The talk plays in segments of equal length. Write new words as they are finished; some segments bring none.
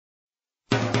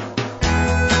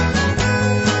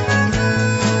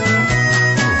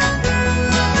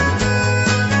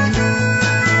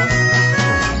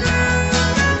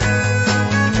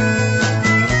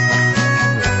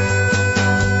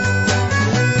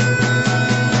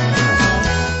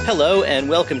Hello, and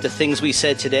welcome to Things We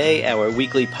Said Today, our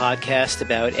weekly podcast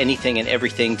about anything and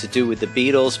everything to do with the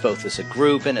Beatles, both as a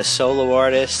group and as solo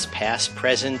artists, past,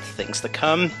 present, things to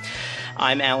come.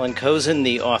 I'm Alan Kozin,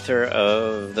 the author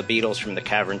of The Beatles from the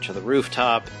Cavern to the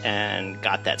Rooftop, and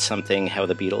Got That Something, How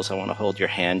the Beatles, I Want to Hold Your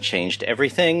Hand, Changed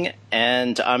Everything.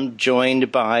 And I'm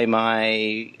joined by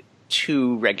my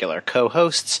two regular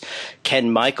co-hosts,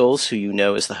 Ken Michaels, who you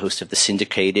know is the host of the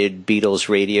syndicated Beatles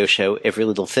radio show Every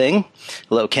Little Thing.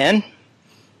 Hello, Ken.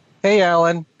 Hey,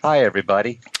 Alan. Hi,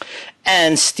 everybody.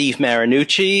 And Steve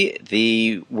Marinucci,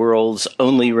 the world's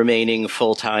only remaining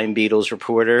full-time Beatles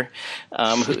reporter.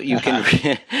 Who you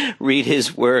can read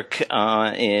his work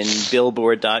in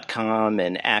Billboard.com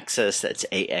and Access, that's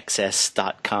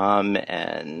AXS.com,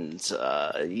 and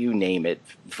you name it,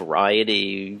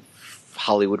 Variety,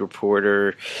 Hollywood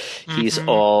Reporter. He's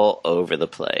all over the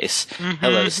place.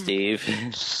 Hello, Steve.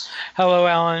 Hello,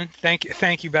 Alan. Thank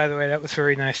you, by the way. That was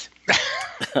very nice.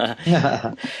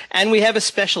 And we have a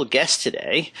special guest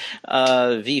today,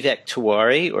 Vivek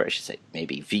Tiwary, or I should say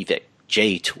maybe Vivek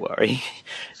J. Tiwary,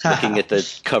 looking at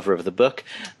the cover of the book,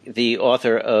 the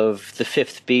author of The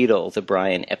Fifth Beatle, the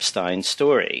Brian Epstein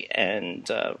story. And,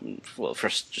 well,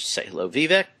 first just say hello,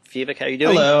 Vivek. Vivek, how are you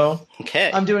doing? Hello.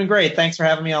 Okay. I'm doing great. Thanks for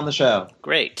having me on the show.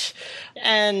 Great.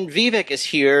 And Vivek is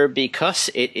here because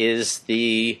it is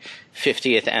the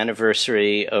 50th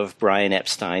anniversary of Brian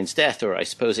Epstein's death, or I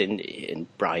suppose in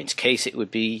Brian's case it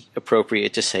would be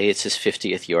appropriate to say it's his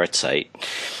 50th yahrzeit.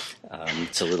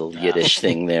 It's a little Yiddish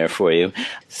thing there for you.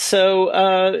 So,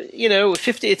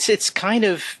 50, it's kind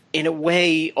of, in a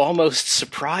way, almost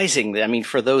surprising. I mean,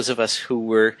 for those of us who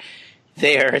were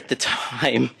there at the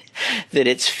time, that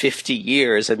it's 50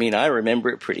 years. I mean, I remember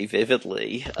it pretty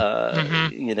vividly.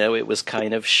 It was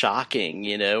kind of shocking,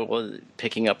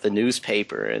 picking up the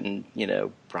newspaper and,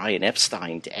 Brian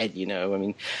Epstein dead, I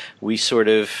mean, we sort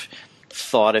of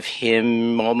thought of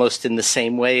him almost in the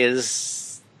same way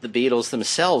as the Beatles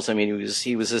themselves. I mean,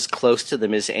 he was as close to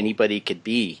them as anybody could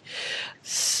be.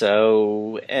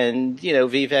 So, and,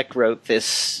 Vivek wrote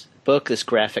this book, this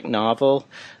graphic novel,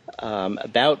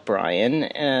 about Brian,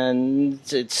 and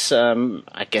it's,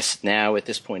 I guess now at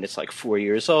this point it's like 4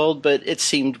 years old, but it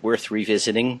seemed worth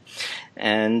revisiting.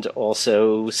 And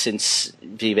also, since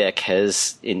Vivek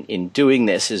has, in doing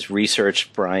this, has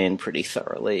researched Brian pretty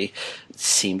thoroughly, it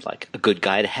seemed like a good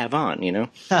guy to have on,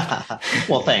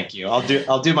 Well, thank you.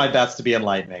 I'll do my best to be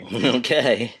enlightening.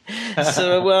 Okay.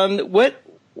 So,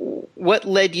 what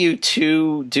led you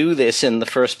to do this in the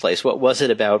first place? What was it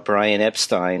about Brian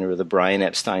Epstein or the Brian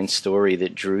Epstein story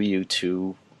that drew you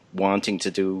to wanting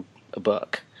to do a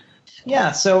book?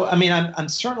 Yeah, so I mean, I'm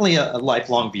certainly a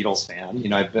lifelong Beatles fan.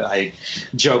 I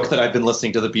joke that I've been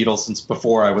listening to the Beatles since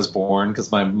before I was born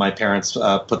because my parents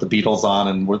put the Beatles on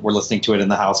and were listening to it in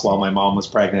the house while my mom was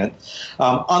pregnant.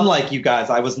 Unlike you guys,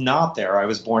 I was not there. I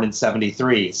was born in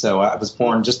 '73, so I was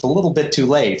born just a little bit too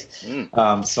late.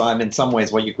 So I'm in some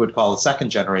ways what you would call a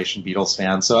second generation Beatles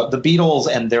fan. So the Beatles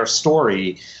and their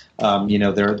story,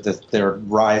 their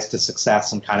rise to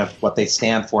success and kind of what they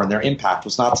stand for and their impact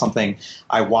was not something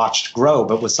I watched grow,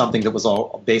 but was something that was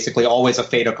basically always a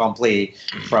fait accompli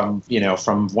from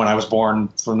when I was born,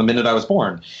 from the minute I was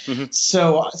born.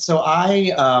 So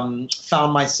I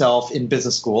found myself in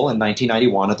business school in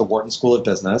 1991 at the Wharton School of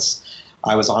Business.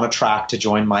 I was on a track to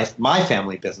join my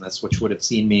family business, which would have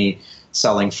seen me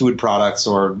selling food products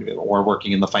or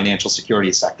working in the financial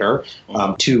security sector,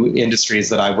 two industries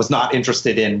that I was not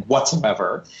interested in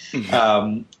whatsoever.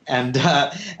 And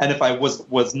if I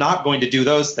was not going to do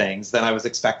those things, then I was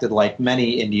expected, like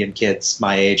many Indian kids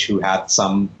my age who had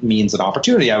some means and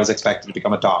opportunity, I was expected to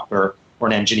become a doctor or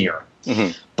an engineer.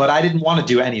 But I didn't want to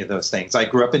do any of those things. I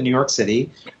grew up in New York City.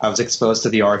 I was exposed to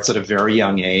the arts at a very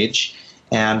young age.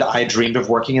 And I dreamed of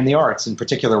working in the arts, in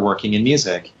particular working in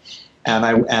music.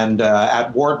 And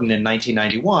at Wharton in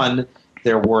 1991,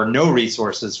 there were no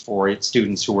resources for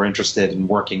students who were interested in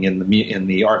working in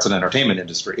the arts and entertainment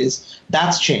industries.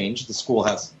 That's changed. The school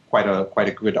has quite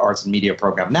a good arts and media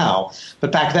program now.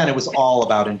 But back then, it was all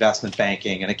about investment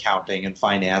banking and accounting and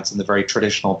finance and the very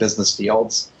traditional business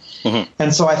fields.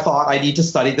 And so I thought I need to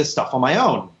study this stuff on my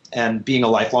own. And being a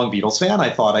lifelong Beatles fan, I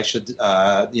thought I should, the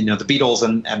Beatles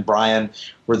and Brian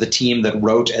were the team that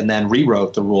wrote and then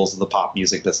rewrote the rules of the pop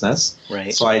music business.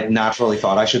 Right. So I naturally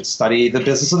thought I should study the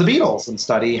business of the Beatles and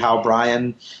study how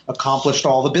Brian accomplished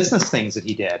all the business things that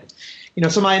he did.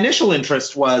 So my initial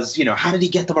interest was, how did he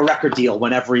get them a record deal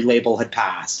when every label had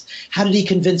passed? How did he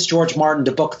convince George Martin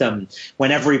to book them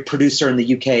when every producer in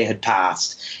the UK had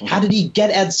passed? How did he get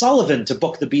Ed Sullivan to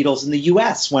book the Beatles in the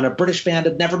US when a British band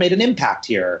had never made an impact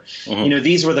here?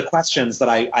 These were the questions that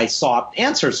I sought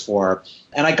answers for.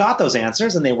 And I got those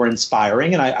answers, and they were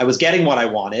inspiring, and I was getting what I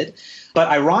wanted. But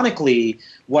ironically,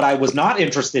 what I was not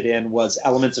interested in was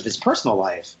elements of his personal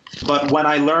life. But when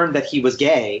I learned that he was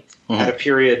gay at a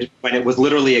period when it was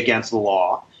literally against the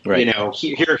law, right.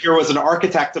 Here was an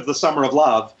architect of the summer of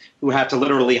love who had to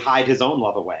literally hide his own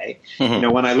love away.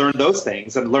 When I learned those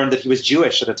things and learned that he was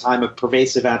Jewish at a time of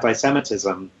pervasive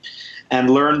anti-Semitism, and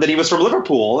learned that he was from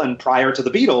Liverpool, and prior to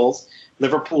the Beatles,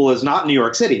 Liverpool is not New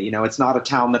York City. It's not a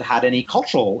town that had any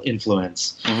cultural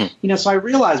influence. So I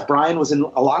realized Brian was in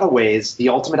a lot of ways the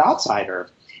ultimate outsider.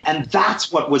 And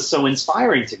that's what was so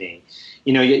inspiring to me.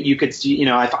 You could see,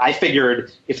 if I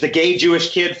figured if the gay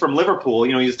Jewish kid from Liverpool,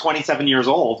 he was 27 years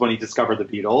old when he discovered the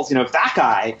Beatles, if that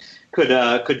guy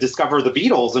could discover the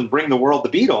Beatles and bring the world the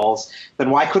Beatles, then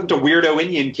why couldn't a weirdo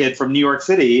Indian kid from New York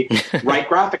City write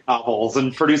graphic novels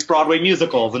and produce Broadway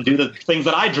musicals and do the things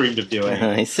that I dreamed of doing?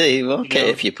 I see. Okay,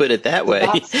 if you put it that way.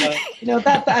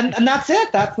 And that's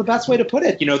it. That's the best way to put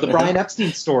it. The Brian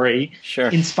Epstein story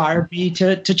inspired me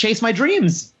to chase my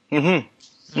dreams.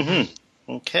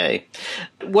 Okay.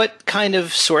 What kind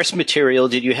of source material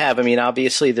did you have? I mean,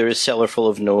 obviously there is Cellar Full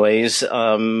of Noise.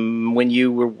 When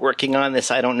you were working on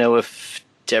this, I don't know if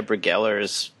Deborah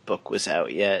Geller's book was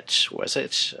out yet. Was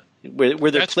it? Were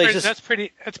there places? That's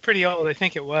pretty old. I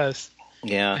think it was.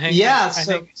 Yeah.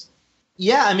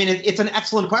 I mean, it's an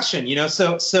excellent question. A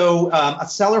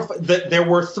Cellar. There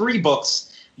were 3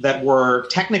 books that were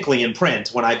technically in print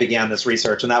when I began this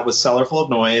research, and that was Cellar Full of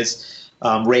Noise,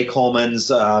 Ray Coleman's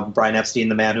Brian Epstein,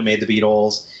 the man who made the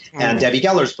Beatles, and Debbie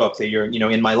Geller's book, that you're,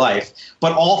 In My Life.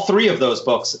 But all 3 of those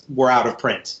books were out of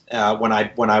print when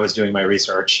I was doing my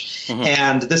research.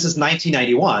 And this is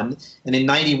 1991, and in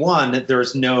 91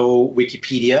 there's no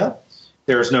Wikipedia,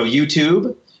 there's no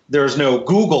YouTube, there's no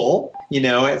Google,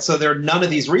 so there are none of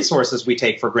these resources we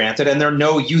take for granted, and there are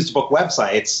no used book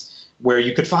websites where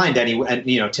you could find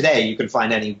today you can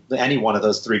find any one of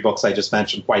those 3 books I just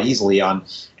mentioned quite easily on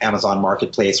Amazon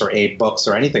Marketplace or Abe Books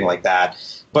or anything like that.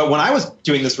 But when I was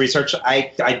doing this research,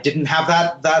 I didn't have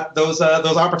those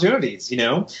opportunities.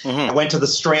 I went to the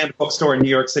Strand bookstore in New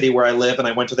York City where I live, and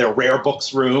I went to their rare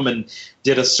books room and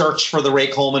did a search for the Ray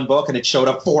Coleman book, and it showed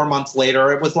up 4 months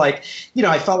later. It was like,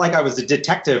 I felt like I was a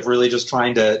detective really just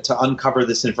trying to uncover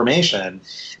this information.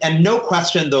 And no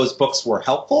question those books were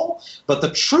helpful, but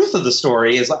the truth of the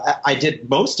story is I did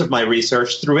most of my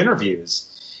research through interviews.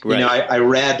 Right. I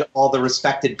read all the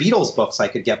respected Beatles books I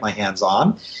could get my hands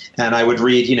on, and I would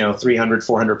read, 300,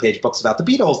 400-page books about the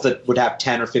Beatles that would have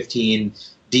 10 or 15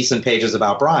 decent pages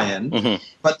about Brian.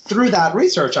 But through that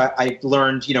research, I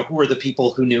learned, who were the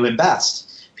people who knew him best.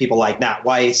 People like Nat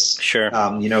Weiss, who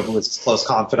was his close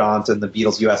confidant and the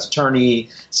Beatles' U.S. attorney,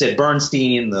 Sid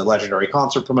Bernstein, the legendary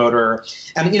concert promoter.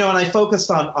 And, and I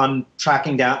focused on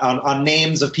tracking down on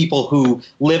names of people who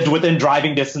lived within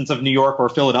driving distance of New York or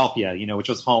Philadelphia, which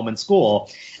was home and school.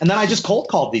 And then I just cold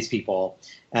called these people.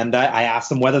 And I asked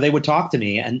them whether they would talk to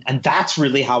me. And that's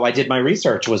really how I did my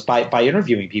research, was by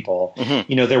interviewing people.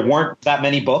 There weren't that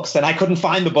many books, and I couldn't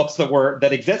find the books that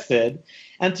existed.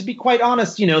 And to be quite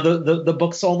honest, the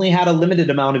books only had a limited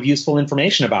amount of useful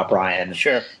information about Brian.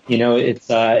 Sure.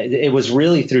 It was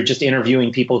really through just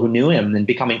interviewing people who knew him and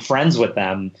becoming friends with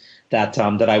them that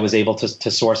I was able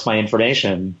to source my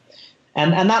information.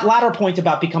 And that latter point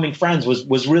about becoming friends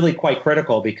was really quite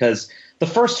critical, because the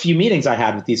first few meetings I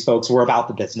had with these folks were about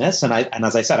the business, and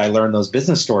as I said, I learned those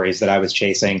business stories that I was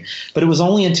chasing. But it was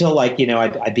only until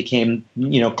I became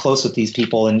close with these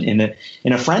people in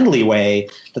a friendly way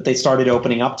that they started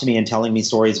opening up to me and telling me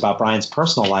stories about Brian's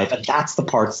personal life, and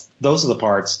those are the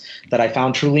parts that I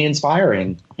found truly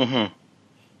inspiring.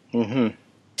 Did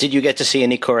you get to see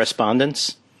any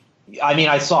correspondence? I mean,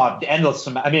 I saw endless.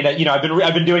 I mean, I've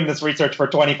been doing this research for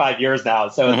 25 years now.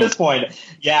 So at this point,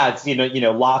 yeah, it's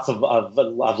lots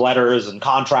of letters and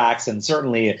contracts, and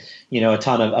certainly a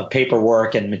ton of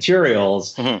paperwork and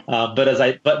materials. But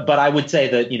I would say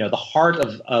that the heart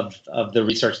of the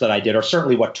research that I did, or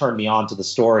certainly what turned me on to the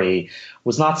story,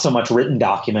 was not so much written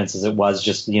documents as it was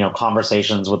just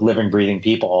conversations with living, breathing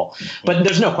people. But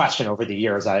there's no question, over the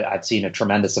years I've seen a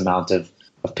tremendous amount of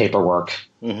paperwork.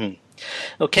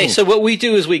 Okay, so what we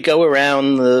do is we go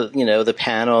around the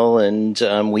panel,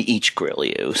 and we each grill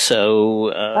you.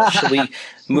 So shall we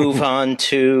move on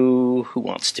to who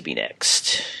wants to be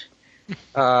next?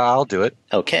 I'll do it.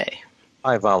 Okay.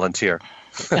 I volunteer.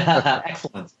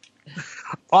 Excellent.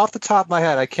 Off the top of my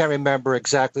head, I can't remember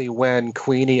exactly when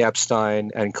Queenie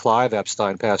Epstein and Clive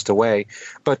Epstein passed away,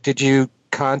 but did you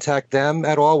contact them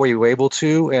at all? Were you able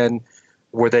to? And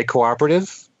were they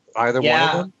cooperative? Either one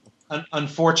of them?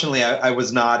 Unfortunately, I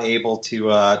was not able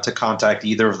to contact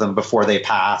either of them before they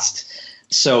passed.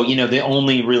 So, the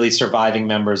only really surviving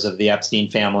members of the Epstein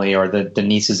family are the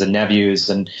nieces and nephews,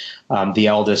 and the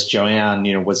eldest,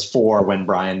 Joanne, was 4 when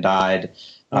Brian died.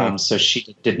 So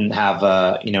she didn't have,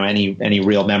 any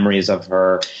real memories of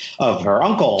her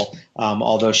uncle,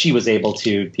 although she was able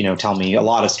to, tell me a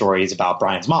lot of stories about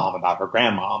Brian's mom, about her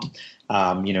grandmom,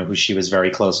 who she was very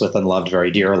close with and loved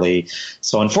very dearly.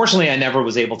 So unfortunately, I never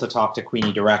was able to talk to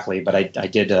Queenie directly, but I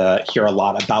did hear a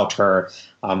lot about her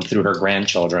through her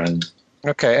grandchildren.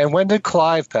 Okay, and when did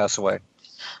Clive pass away?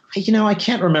 I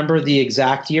can't remember the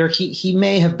exact year. He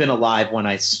may have been alive when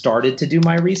I started to do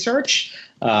my research,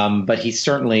 but he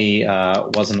certainly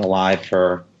wasn't alive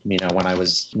for when I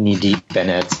was knee deep in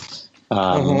it.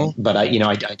 But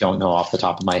I don't know off the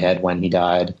top of my head when he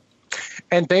died.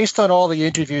 And based on all the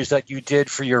interviews that you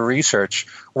did for your research,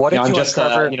 what did you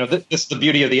uncover? This is the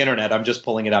beauty of the internet. I'm just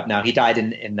pulling it up now. He died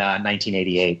in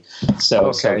 1988.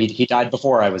 So he died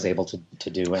before I was able to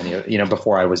do any,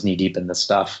 before I was knee deep in this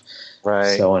stuff.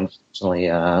 Right. So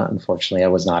unfortunately, I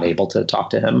was not able to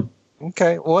talk to him.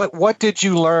 Okay. What did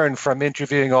you learn from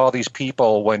interviewing all these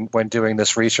people when doing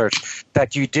this research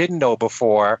that you didn't know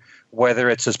before, whether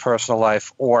it's his personal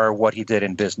life or what he did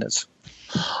in business?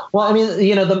 Well, I mean,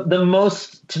 the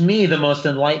most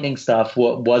enlightening stuff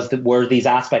were these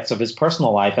aspects of his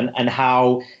personal life and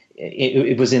how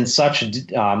it was in such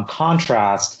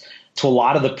contrast to a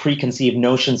lot of the preconceived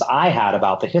notions I had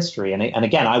about the history. And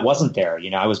again, I wasn't there.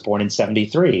 I was born in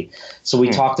 1973. So we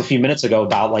talked a few minutes ago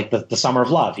about like the Summer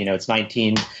of Love. It's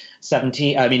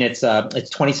 1917. I mean, it's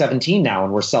 2017 now,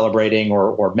 and we're celebrating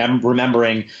or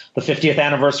remembering the 50th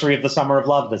anniversary of the Summer of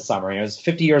Love this summer. It was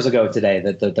 50 years ago today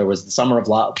that there was the Summer of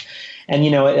Love. And,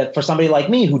 for somebody like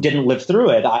me who didn't live through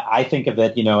it, I think of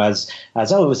it, as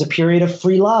it was a period of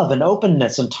free love and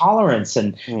openness and tolerance,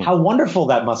 and how wonderful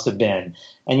that must have been.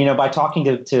 And, by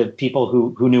talking to people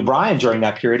who knew Brian during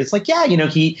that period, it's like,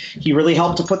 he really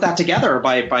helped to put that together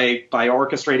by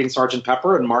orchestrating Sgt.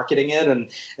 Pepper and marketing it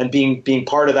and being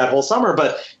part of that whole summer.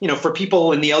 But, for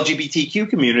people in the LGBTQ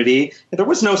community, there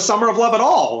was no Summer of Love at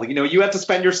all. You had to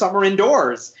spend your summer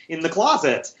indoors in the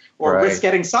closet or risk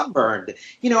getting sunburned,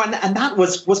 and that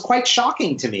was quite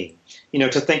shocking to me,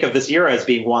 to think of this era as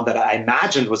being one that I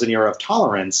imagined was an era of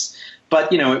tolerance.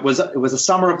 But, it was a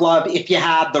summer of love if you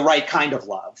had the right kind of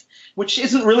love, which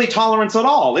isn't really tolerance at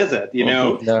all, is it?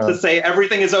 No. To say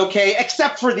everything is okay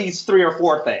except for these 3 or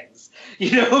 4 things,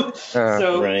 So,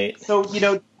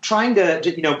 trying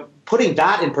to, putting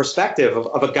that in perspective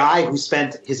of a guy who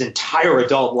spent his entire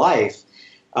adult life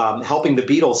helping the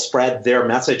Beatles spread their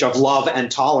message of love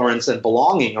and tolerance and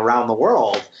belonging around the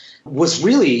world was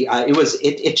really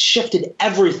it shifted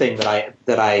everything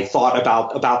that I thought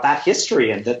about that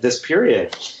history and this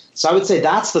period. So I would say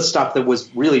that's the stuff that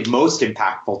was really most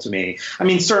impactful to me. I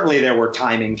mean, certainly there were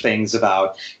timing things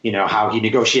about, how he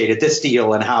negotiated this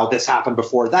deal and how this happened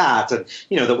before that. And,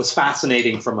 that was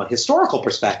fascinating from a historical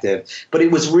perspective. But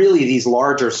it was really these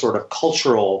larger sort of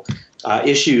cultural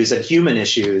issues and human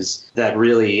issues that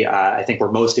really, I think,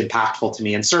 were most impactful to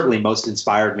me and certainly most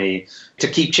inspired me to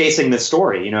keep chasing this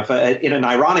story. If in an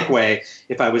ironic way,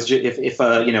 if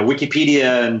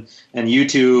Wikipedia and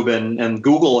YouTube and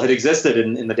Google had existed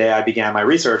in the day I began my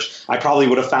research, I probably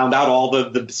would have found out all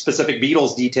the specific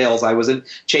Beatles details I was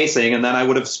chasing, and then I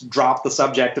would have dropped the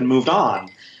subject and moved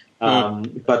on.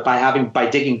 But by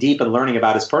digging deep and learning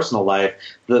about his personal life,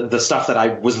 the stuff that I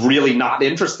was really not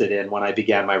interested in when I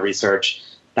began my research,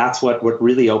 that's what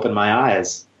really opened my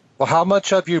eyes. Well, how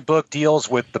much of your book deals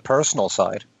with the personal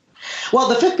side? Well,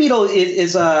 The Fifth Beatle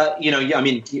is I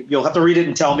mean, you'll have to read it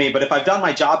and tell me, but if I've done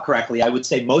my job correctly, I would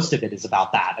say most of it is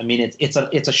about that. I mean, it's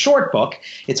a short book.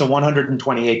 It's a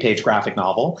 128-page graphic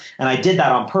novel, and I did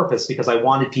that on purpose because I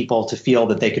wanted people to feel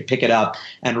that they could pick it up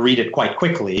and read it quite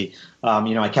quickly.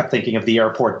 I kept thinking of the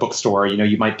airport bookstore.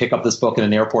 You might pick up this book in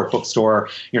an airport bookstore.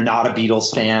 You're not a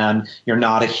Beatles fan. You're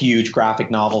not a huge graphic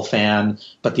novel fan,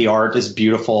 but the art is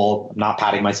beautiful. I'm not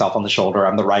patting myself on the shoulder.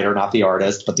 I'm the writer, not the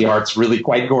artist, but the art's really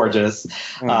quite gorgeous.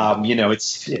 It's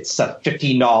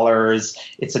 $15.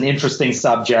 It's an interesting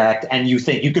subject, and you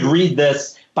think you could read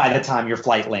this by the time your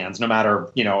flight lands, no matter,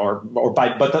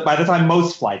 by the time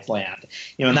most flights land,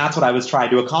 and that's what I was trying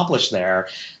to accomplish there.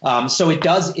 So it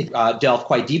does delve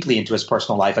quite deeply into his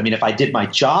personal life. I mean, if I did my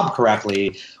job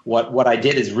correctly, what I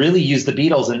did is really use the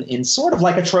Beatles in sort of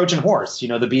like a Trojan horse. The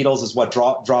Beatles is what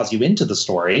draws you into the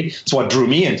story. It's what drew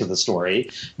me into the story,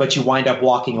 but you wind up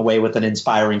walking away with an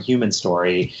inspiring human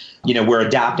story. We're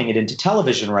adapting it into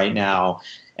television right now.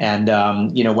 And,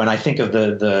 when I think of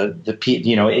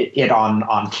it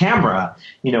on camera,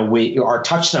 our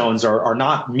touchstones are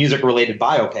not music related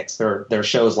biopics. They're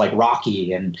shows like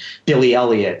Rocky and Billy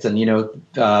Elliot and,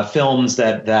 films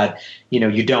that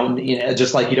you don't,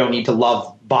 just like you don't need to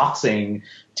love boxing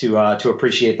to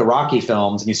appreciate the Rocky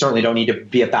films. And you certainly don't need to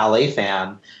be a ballet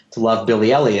fan to love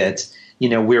Billy Elliot.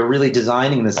 We're really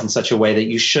designing this in such a way that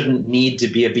you shouldn't need to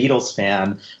be a Beatles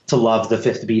fan to love the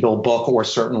fifth Beatle book or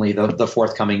certainly the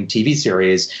forthcoming TV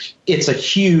series. It's a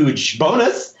huge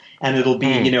bonus, and it'll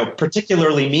be,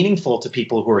 particularly meaningful to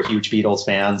people who are huge Beatles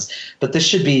fans. But this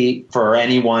should be for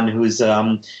anyone who's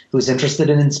interested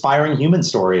in inspiring human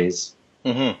stories.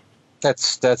 Mm-hmm.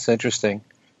 That's interesting.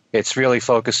 It's really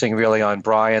focusing on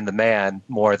Brian the man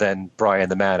more than Brian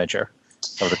the manager.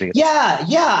 Yeah.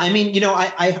 I mean,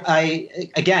 I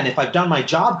again, if I've done my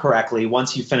job correctly,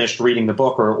 once you've finished reading the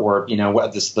book or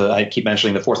I keep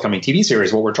mentioning the forthcoming TV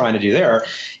series, what we're trying to do there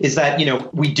is that,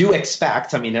 we do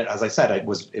expect, I mean, as I said,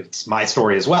 it's my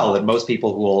story as well, that most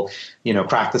people who will,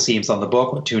 crack the seams on the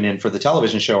book or tune in for the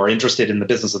television show are interested in the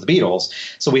business of the Beatles.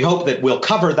 So we hope that we'll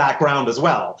cover that ground as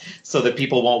well so that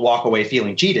people won't walk away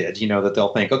feeling cheated, that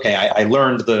they'll think, okay, I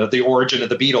learned the origin of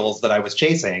the Beatles that I was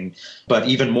chasing, but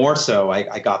even more so,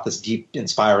 I got this deep,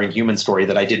 inspiring human story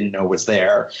that I didn't know was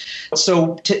there.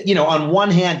 So, on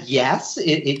one hand, yes,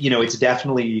 it's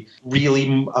definitely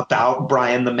really about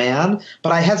Brian the man,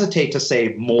 but I hesitate to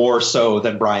say more so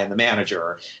than Brian the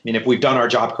manager. I mean, if we've done our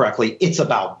job correctly, it's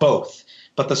about both.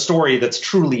 But the story that's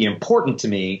truly important to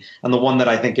me, and the one that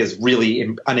I think is really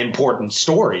an important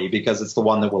story because it's the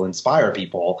one that will inspire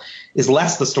people, is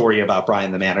less the story about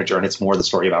Brian the manager, and it's more the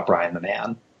story about Brian the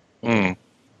man.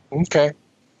 Okay.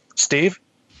 Steve?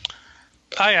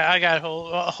 I got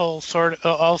all sorts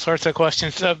of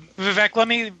questions. Vivek, let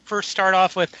me first start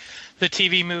off with the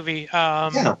TV movie.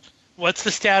 What's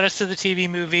the status of the TV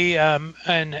movie,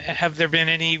 and have there been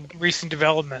any recent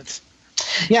developments?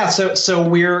 Yeah, so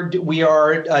we are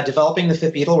developing the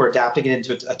Fifth Beatle. We're adapting it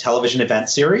into a television event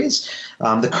series.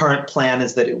 The current plan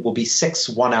is that it will be 6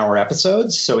 one-hour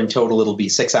episodes, so in total it'll be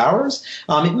 6 hours.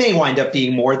 It may wind up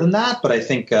being more than that, but I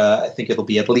think it'll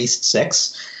be at least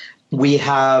 6. We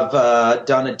have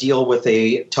done a deal with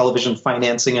a television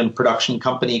financing and production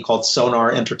company called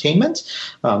Sonar Entertainment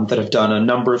that have done a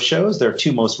number of shows. Their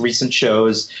 2 most recent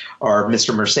shows are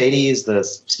Mr. Mercedes, the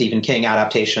Stephen King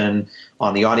adaptation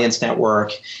on the Audience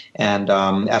Network, and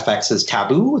FX's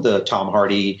Taboo, the Tom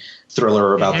Hardy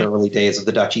thriller about the early days of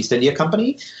the Dutch East India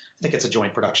Company. I think it's a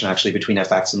joint production actually between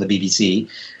FX and the BBC.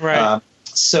 Right.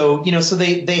 So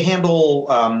they handle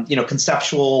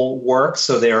conceptual work,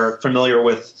 so they're familiar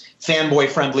with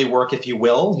fanboy-friendly work, if you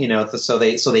will, so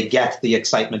they get the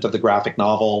excitement of the graphic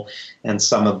novel and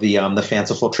some of the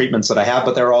fanciful treatments that I have,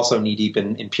 but they're also knee-deep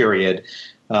in period.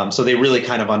 So they really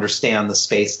kind of understand the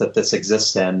space that this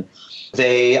exists in.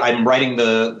 I'm writing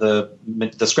the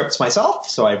scripts myself,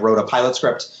 so I wrote a pilot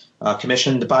script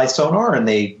commissioned by Sonar, and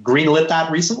they greenlit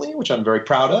that recently, which I'm very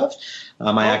proud of.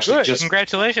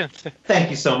 Congratulations! Thank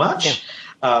you so much. Yeah.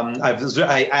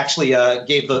 I actually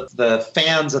gave the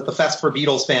fans at the Fest for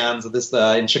Beatles fans of this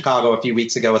in Chicago a few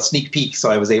weeks ago a sneak peek, so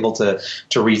I was able to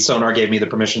read. Sonar gave me the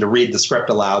permission to read the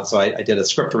script aloud, so I did a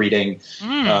script reading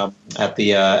at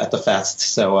the Fest,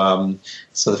 so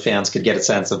the fans could get a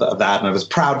sense of that, and I was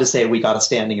proud to say we got a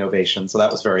standing ovation, so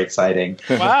that was very exciting.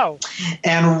 Wow!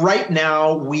 And right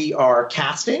now we are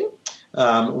casting.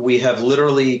 We have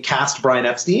literally cast Brian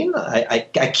Epstein. I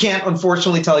can't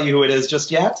unfortunately tell you who it is just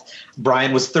yet.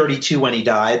 Brian was 32 when he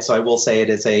died, so I will say it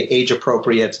is a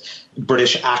age-appropriate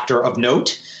British actor of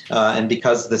note. And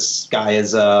because this guy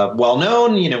is well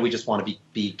known, we just want to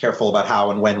be careful about how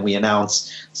and when we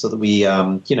announce, so that we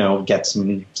get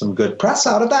some good press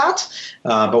out of that.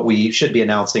 But we should be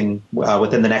announcing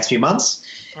within the next few months.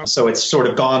 So it's sort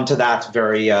of gone to that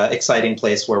very exciting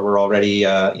place where we're already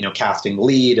casting the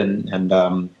lead and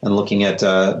looking at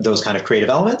those kind of creative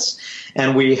elements.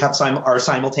 And we are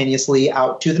simultaneously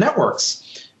out to the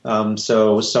networks.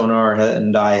 So Sonar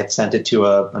and I had sent it to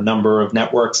a number of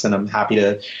networks, and I'm happy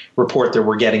to report that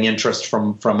we're getting interest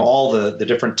from all the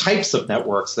different types of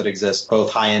networks that exist,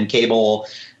 both high-end cable,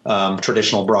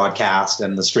 traditional broadcast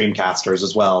and the streamcasters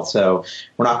as well. So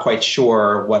we're not quite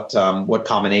sure what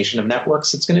combination of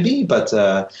networks it's going to be, but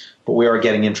we are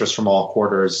getting interest from all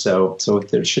quarters. So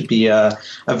there should be a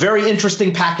very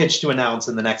interesting package to announce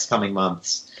in the next coming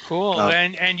months. Cool.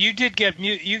 And you did get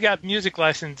music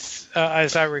license,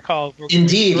 as I recall.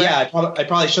 Indeed, yeah. I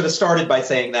probably should have started by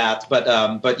saying that,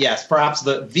 but yes, perhaps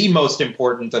the most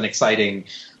important and exciting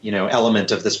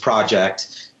element of this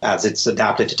project, as it's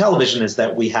adapted to television, is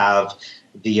that we have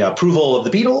the approval of the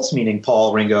Beatles, meaning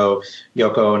Paul, Ringo,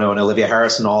 Yoko Ono, and Olivia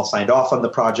Harrison all signed off on the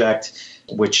project,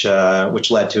 which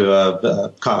led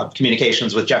to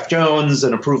communications with Jeff Jones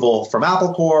and approval from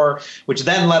Apple Corps, which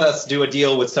then let us do a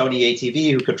deal with Sony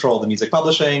ATV, who control the music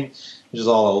publishing, which is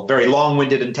all a very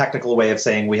long-winded and technical way of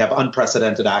saying we have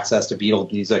unprecedented access to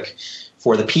Beatles music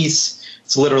for the piece.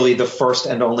 It's literally the first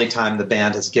and only time the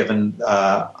band has given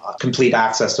complete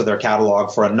access to their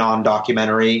catalog for a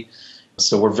non-documentary.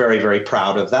 So we're very, very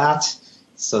proud of that.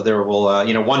 So there will,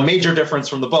 one major difference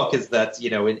from the book is that,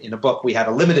 in a book we had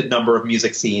a limited number of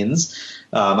music scenes.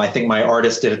 I think my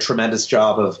artist did a tremendous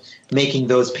job of making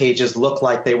those pages look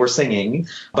like they were singing,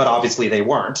 but obviously they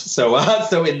weren't. So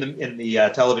in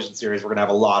the television series, we're going to have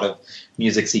a lot of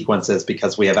music sequences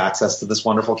because we have access to this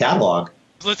wonderful catalog.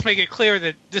 Let's make it clear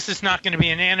that this is not going to be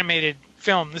an animated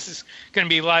film. This is going to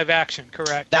be live action,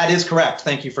 correct? That is correct.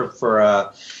 Thank you for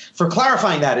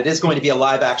clarifying that. It is going to be a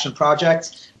live action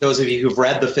project. Those of you who've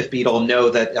read The Fifth Beatle know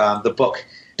that the book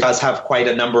does have quite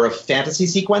a number of fantasy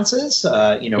sequences,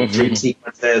 dream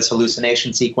sequences,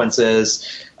 hallucination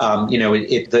sequences.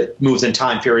 It moves in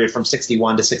time period from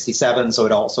 61 to 67, so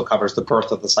it also covers the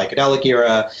birth of the psychedelic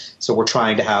era. So we're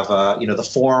trying to have, the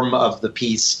form of the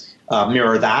piece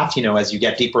mirror that. As you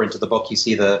get deeper into the book, you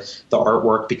see the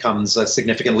artwork becomes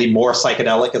significantly more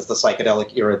psychedelic as the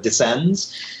psychedelic era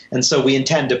descends. And so we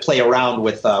intend to play around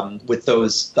with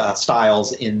those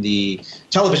styles in the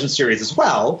television series as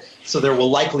well. So there will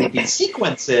likely be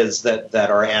sequences that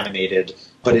are animated,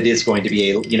 but it is going to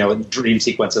be dream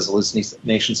sequences,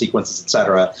 hallucination sequences,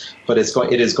 etc. But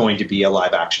it is going to be a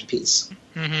live action piece.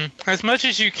 Mm-hmm. As much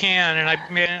as you can, and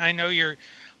I know you're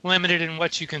limited in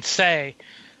what you can say.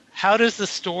 How does the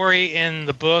story in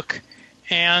the book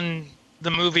and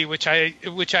the movie, which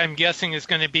I'm guessing is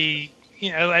going to be,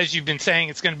 as you've been saying,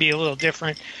 it's going to be a little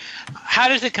different. How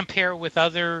does it compare with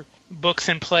other books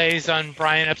and plays on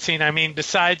Brian Epstein? I mean,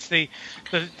 besides the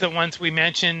ones we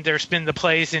mentioned, there's been the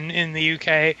plays in the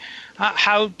UK.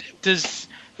 How does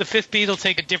the Fifth Beatle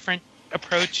take a different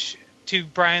approach to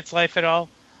Brian's life at all?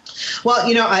 Well,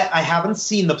 I haven't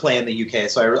seen the play in the UK,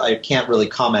 so I can't really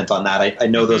comment on that. I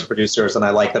know those producers, and I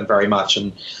like them very much.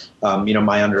 And,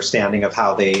 my understanding of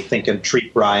how they think and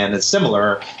treat Brian is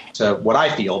similar to what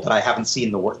I feel, but I haven't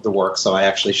seen the work, so I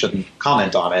actually shouldn't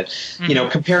comment on it. Mm-hmm.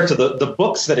 Compared to the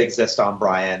books that exist on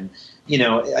Brian,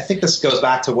 I think this goes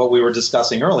back to what we were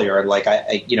discussing earlier. Like,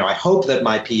 I hope that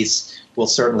my piece will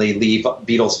certainly leave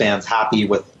Beatles fans happy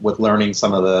with learning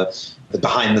some of the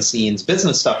behind-the-scenes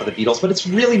business stuff of the Beatles, but it's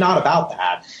really not about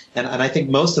that. And I think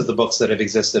most of the books that have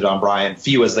existed on Brian,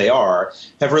 few as they are,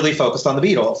 have really focused on the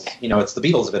Beatles. It's the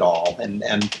Beatles of it all.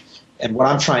 And what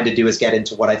I'm trying to do is get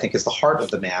into what I think is the heart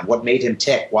of the man. What made him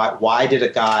tick? Why did a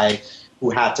guy who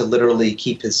had to literally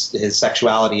keep his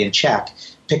sexuality in check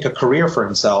pick a career for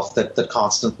himself that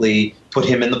constantly put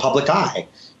him in the public eye?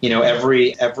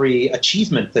 Every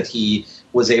achievement that he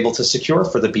was able to secure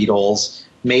for the Beatles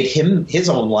made his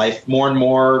own life more and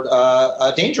more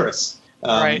dangerous.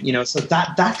 Right. So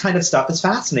that kind of stuff is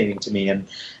fascinating to me. And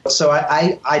so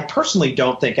I personally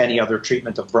don't think any other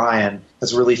treatment of Brian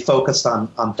has really focused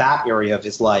on that area of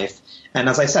his life. And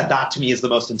as I said, that to me is the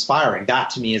most inspiring.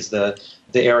 That to me is the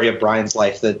area of Brian's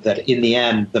life that in the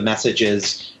end, the message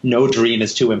is no dream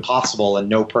is too impossible and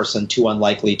no person too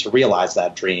unlikely to realize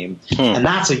that dream. And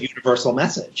that's a universal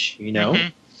message, Mm-hmm.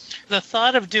 The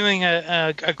thought of doing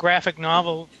a graphic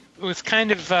novel was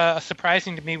kind of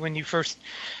surprising to me when you first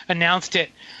announced it,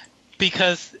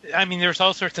 because there's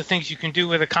all sorts of things you can do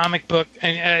with a comic book,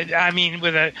 and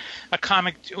with a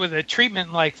comic with a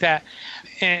treatment like that,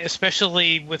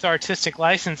 especially with artistic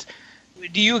license.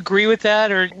 Do you agree with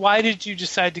that, or why did you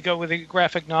decide to go with a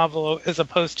graphic novel as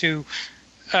opposed to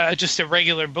just a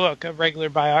regular book, a regular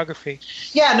biography?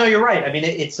 Yeah, no, you're right.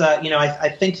 It's I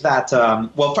think that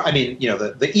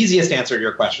the easiest answer to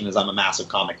your question is I'm a massive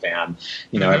comic fan.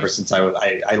 Ever since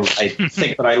I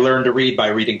think that I learned to read by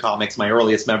reading comics. My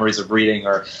earliest memories of reading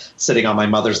are sitting on my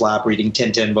mother's lap reading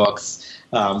Tintin books.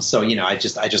 So I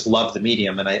just love the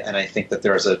medium, and I think that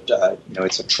there's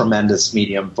it's a tremendous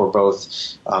medium for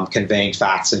both conveying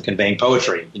facts and conveying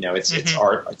poetry. It's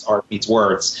art meets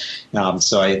words.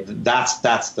 So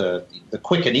that's that's the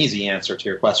quick and easy answer to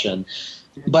your question.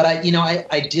 But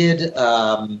I did,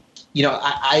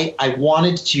 I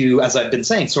wanted to, as I've been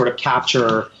saying, sort of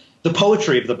capture the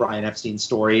poetry of the Brian Epstein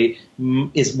story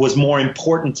was more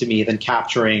important to me than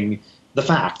capturing the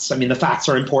facts. I mean, the facts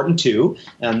are important too,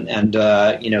 and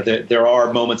there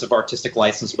are moments of artistic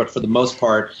license, but for the most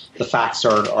part, the facts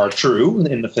are true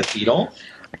in the Fifth Beatle.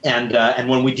 And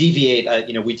when we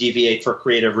deviate, we deviate for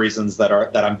creative reasons that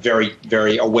I'm very,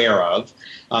 very aware of.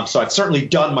 So I've certainly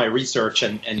done my research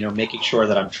and making sure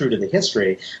that I'm true to the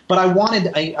history. But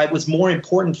I was more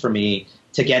important for me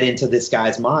to get into this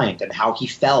guy's mind and how he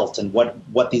felt and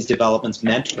what these developments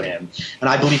meant for him. And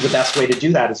I believe the best way to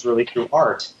do that is really through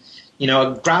art.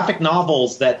 Graphic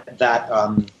novels that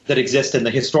exist in the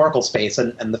historical space,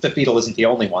 and the Fifth Beatle isn't the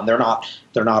only one. They're not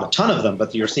a ton of them,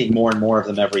 but you're seeing more and more of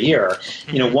them every year.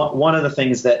 One of the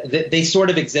things that they sort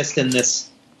of exist in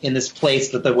this place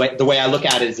that the way I look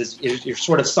at it is you're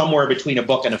sort of somewhere between a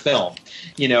book and a film.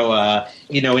 In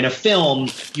a film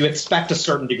you expect a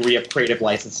certain degree of creative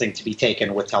licensing to be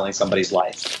taken with telling somebody's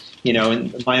life.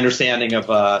 And my understanding of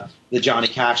the Johnny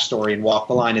Cash story in Walk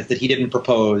the Line is that he didn't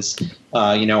propose,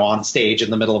 on stage in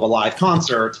the middle of a live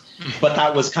concert, but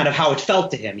that was kind of how it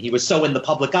felt to him. He was so in the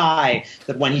public eye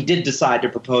that when he did decide to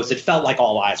propose, it felt like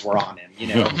all eyes were on him,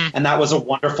 and that was a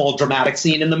wonderful dramatic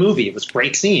scene in the movie. It was a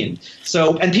great scene.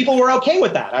 And people were okay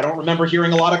with that. I don't remember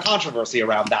hearing a lot of controversy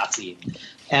around that scene.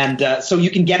 And so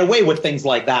you can get away with things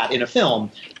like that in a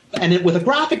film. And with a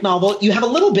graphic novel, you have a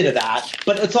little bit of that,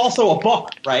 but it's also a book,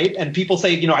 right? And people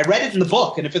say, I read it in the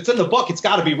book, and if it's in the book, it's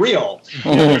got to be real.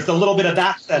 There's a little bit of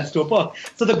that sense to a book.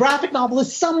 So the graphic novel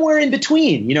is somewhere in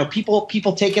between.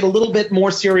 People take it a little bit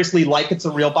more seriously, like it's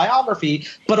a real biography,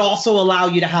 but also allow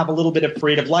you to have a little bit of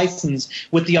creative license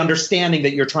with the understanding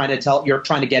that you're trying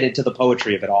to get into the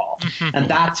poetry of it all. And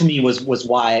that to me was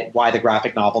why the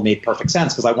graphic novel made perfect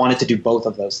sense, because I wanted to do both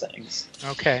of those things.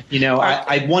 Okay.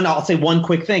 I'll say one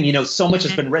quick thing. So much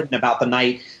has been written about the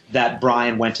night that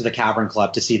Brian went to the Cavern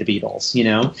Club to see the Beatles,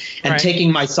 and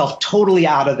taking myself totally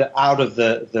out of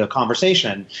the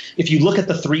conversation. If you look at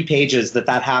the 3 pages that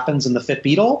happens in the Fifth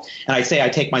Beatle, and I say I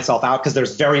take myself out because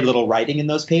there's very little writing in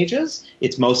those pages,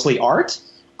 it's mostly art.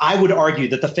 I would argue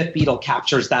that the Fifth Beatle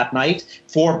captures that night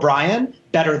for Brian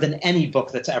better than any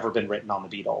book that's ever been written on the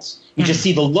Beatles. You just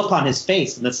see the look on his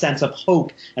face and the sense of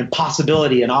hope and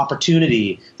possibility and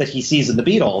opportunity that he sees in the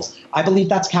Beatles. I believe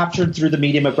that's captured through the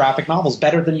medium of graphic novels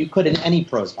better than you could in any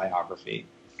prose biography.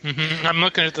 I'm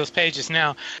looking at those pages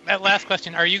now. That last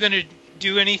question, are you going to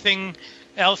do anything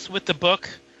else with the book?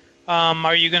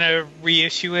 Are you going to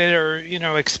reissue it or,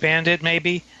 expand it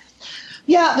maybe?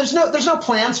 Yeah, there's no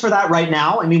plans for that right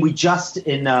now. I mean, we just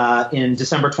in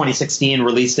December 2016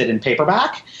 released it in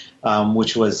paperback,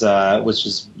 which was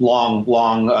long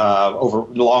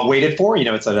waited for.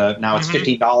 It's now it's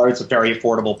 $15. It's a very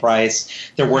affordable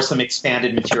price. There were some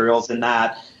expanded materials in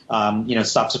that.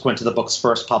 Subsequent to the book's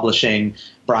first publishing,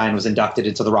 Brian was inducted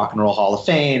into the Rock and Roll Hall of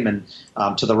Fame, and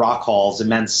to the Rock Hall's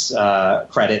immense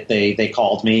credit, they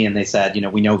called me and they said,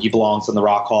 we know he belongs in the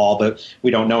Rock Hall, but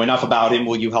we don't know enough about him.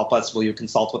 Will you help us? Will you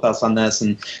consult with us on this?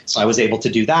 And so I was able to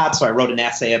do that. So I wrote an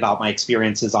essay about my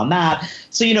experiences on that.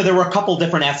 So, there were a couple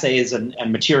different essays and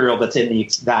material that's in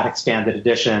that expanded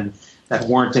edition that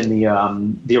weren't in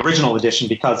the original edition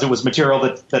because it was material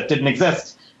that didn't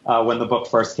exist when the book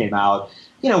first came out.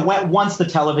 Once the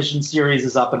television series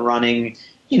is up and running,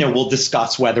 we'll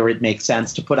discuss whether it makes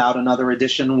sense to put out another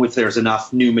edition if there's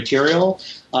enough new material.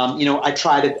 I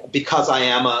try to, because I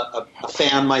am a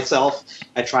fan myself,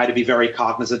 I try to be very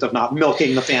cognizant of not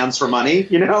milking the fans for money.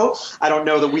 I don't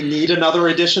know that we need another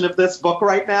edition of this book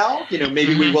right now.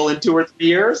 Maybe we will in 2 or 3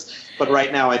 years. But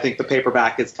right now, I think the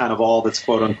paperback is kind of all that's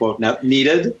quote unquote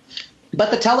needed. But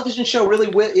the television show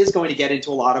really is going to get into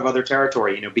a lot of other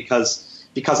territory, because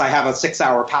I have a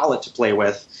 6-hour palette to play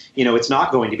with, it's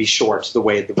not going to be short the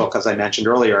way the book, as I mentioned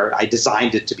earlier, I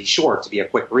designed it to be short, to be a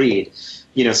quick read.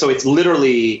 So it's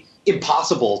literally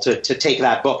impossible to take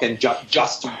that book and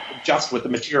just with the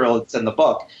material that's in the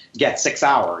book get 6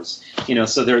 hours.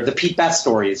 So the Pete Best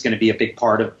story is going to be a big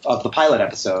part of the pilot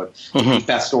episode. The Pete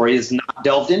Best story is not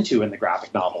delved into in the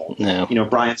graphic novel. No.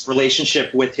 Brian's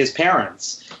relationship with his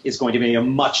parents is going to be a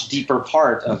much deeper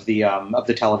part of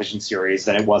the television series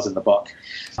than it was in the book.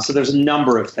 So there's a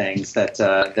number of things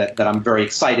that I'm very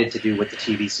excited to do with the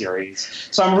TV series.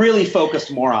 So I'm really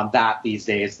focused more on that these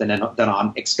days than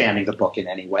on expanding the book in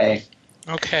any way.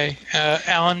 Okay.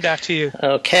 Alan, back to you.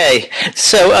 Okay.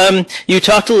 So you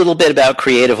talked a little bit about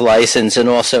creative license and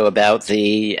also about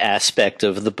the aspect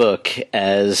of the book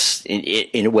as,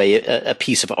 in a way, a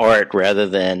piece of art rather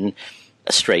than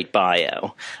a straight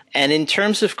bio. And in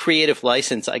terms of creative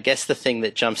license, I guess the thing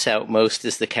that jumps out most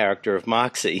is the character of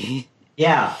Moxie.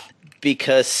 Yeah.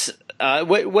 Because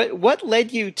what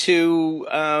led you to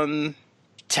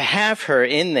have her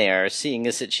in there, seeing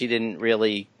as that she didn't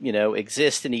really,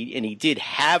 exist, and he did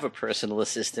have a personal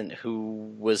assistant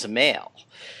who was a male?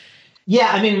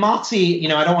 Yeah, I mean, Moxie,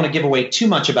 I don't want to give away too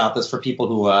much about this for people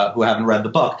who haven't read the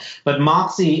book, but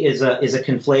Moxie is a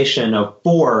conflation of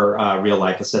 4 real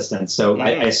life assistants. So I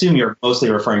assume you're mostly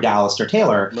referring to Alistair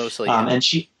Taylor. Mostly, yeah.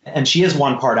 And she is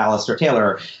one part Alistair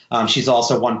Taylor. She's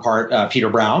also one part Peter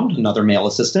Brown, another male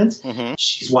assistant. Mm-hmm.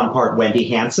 She's one part Wendy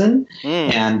Hansen,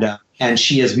 and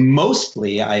she is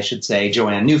mostly, I should say,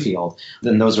 Joanne Newfield.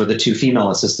 Then those were the 2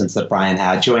 female assistants that Brian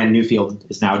had. Joanne Newfield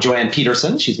is now Joanne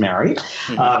Peterson. She's married,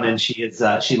 and she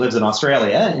lives in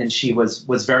Australia, and she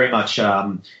was very much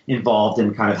involved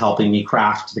in kind of helping me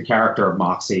craft the character of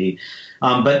Moxie.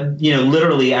 But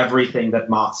literally everything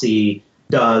that Moxie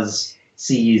does,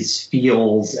 sees,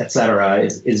 feels, etc.,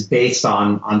 is based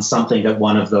on something that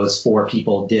one of those 4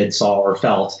 people did, saw, or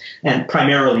felt, and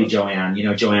primarily Joanne.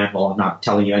 Joanne, well, I'm not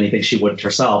telling you anything she wouldn't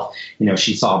herself.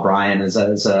 She saw Brian as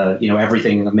a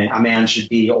everything a man should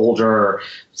be: older,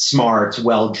 smart,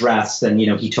 well dressed, and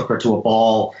he took her to a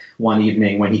ball one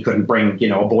evening when he couldn't bring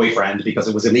a boyfriend because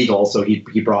it was illegal, so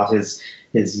he brought his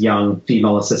young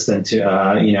female assistant to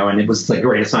and it was the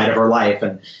greatest night of her life,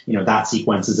 and that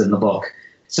sequence is in the book.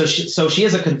 So she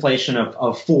is a conflation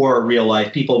of 4 real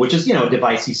life people, which is a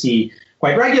device you see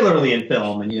quite regularly in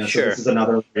film, and Sure. So this is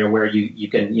another area where you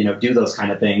can do those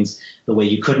kind of things the way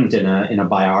you couldn't in a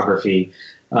biography.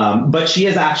 But she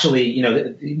is actually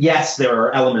yes, there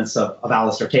are elements of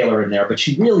Alistair Taylor in there, but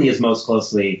she really is most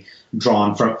closely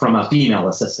drawn from a female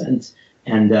assistant.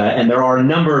 And there are a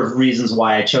number of reasons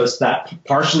why I chose that.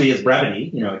 Partially is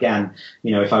brevity. Again,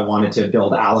 if I wanted to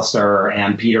build Alistair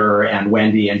and Peter and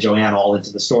Wendy and Joanne all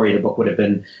into the story, the book would have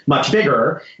been much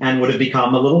bigger and would have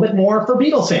become a little bit more for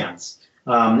Beatles fans.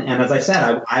 And as I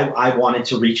said, I wanted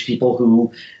to reach people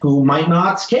who might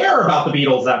not care about the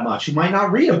Beatles that much, who might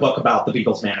not read a book about the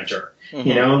Beatles manager.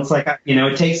 Mm-hmm. It's like,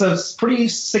 it takes a pretty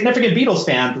significant Beatles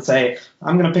fan to say,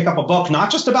 I'm going to pick up a book,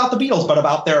 not just about the Beatles, but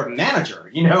about their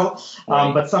manager,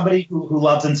 Right. But somebody who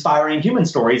loves inspiring human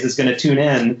stories is going to tune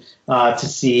in to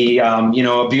see,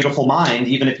 a beautiful mind,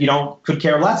 even if you could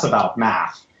care less about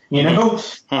math.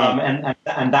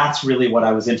 And that's really what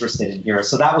I was interested in here.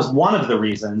 So that was one of the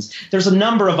reasons. There's a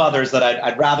number of others that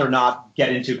I'd rather not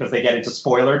get into because they get into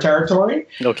spoiler territory.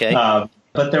 Okay.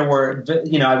 But there were,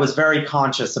 I was very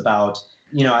conscious about,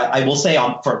 I will say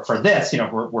for this,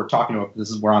 we're talking about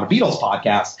we're on a Beatles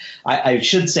podcast. I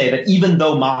should say that even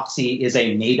though Moxie is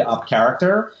a made up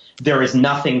character, there is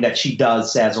nothing that she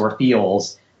does, says, or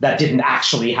feels that didn't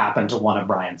actually happen to one of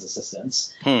Brian's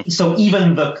assistants. So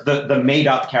even the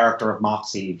made-up character of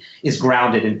Moxie is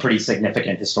grounded in pretty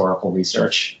significant historical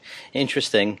research.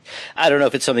 Interesting. I don't know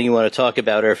if it's something you want to talk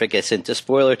about or if it gets into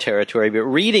spoiler territory, but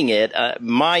reading it,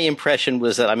 my impression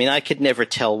was that, I could never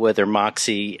tell whether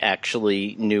Moxie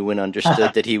actually knew and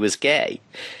understood that he was gay.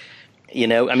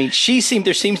 There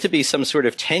seems to be some sort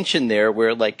of tension there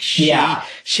where,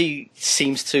 she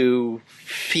seems to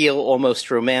feel almost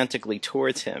romantically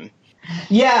towards him.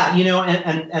 Yeah,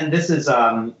 and this is,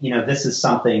 this is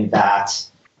something that,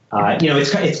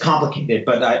 it's complicated,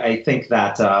 but I think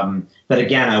that, that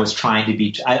again, I was trying to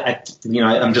be,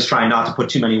 I'm just trying not to put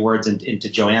too many words into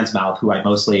Joanne's mouth, who I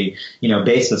mostly,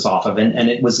 base this off of. And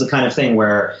it was the kind of thing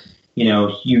where,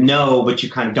 but you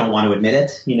kind of don't want to admit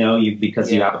it, because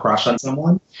you have a crush on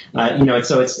someone,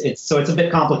 so it's a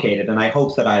bit complicated. And I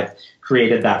hope that I've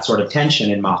created that sort of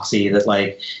tension in Moxie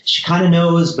that she kind of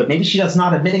knows, but maybe she's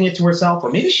not admitting it to herself,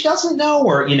 or maybe she doesn't know,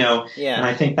 or, and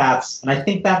I think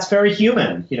that's very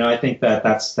human. I think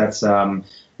that's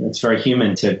it's very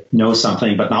human to know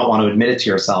something, but not want to admit it to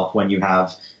yourself when you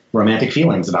have romantic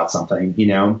feelings about something,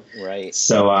 Right.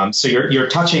 So you're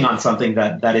touching on something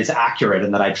that is accurate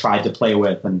and that I tried to play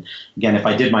with. And again, if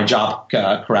I did my job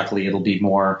correctly, it'll be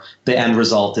more, the end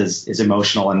result is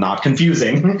emotional and not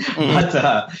confusing.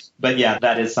 Mm-hmm. But yeah,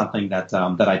 that is something that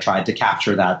I tried to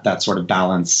capture, that sort of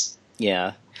balance.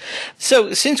 Yeah.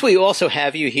 So since we also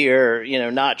have you here,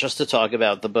 not just to talk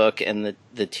about the book and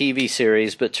the TV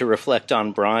series, but to reflect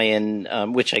on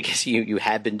Brian, which I guess you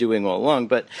had been doing all along,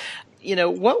 but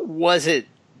what was it,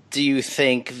 do you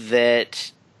think,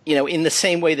 that in the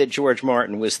same way that George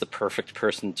Martin was the perfect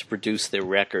person to produce their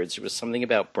records, there was something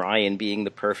about Brian being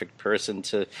the perfect person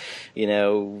to,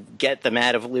 get them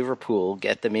out of Liverpool,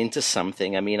 get them into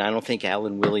something. I mean, I don't think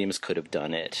Alan Williams could have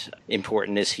done it,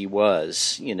 important as he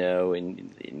was,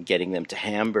 in getting them to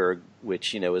Hamburg,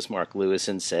 which, as Mark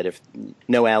Lewison said, if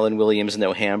no Alan Williams,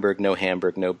 no Hamburg, no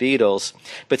Beatles.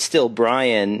 But still,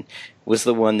 Brian was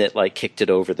the one that, kicked it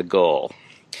over the goal.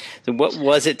 So what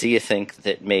was it, do you think,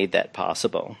 that made that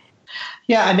possible?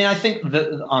 Yeah, I mean, I think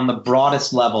that on the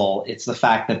broadest level, it's the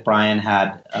fact that Brian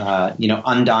had,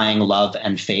 undying love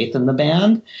and faith in the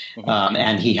band,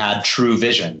 and he had true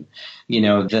vision.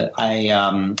 And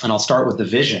I'll start with the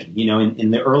vision.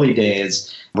 In the early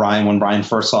days, when Brian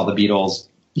first saw the Beatles,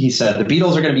 he said, the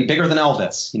Beatles are going to be bigger than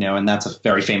Elvis, and that's a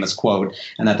very famous quote.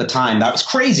 And at the time, that was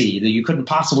crazy, that you couldn't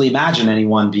possibly imagine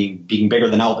anyone being bigger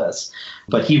than Elvis.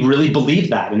 But he really believed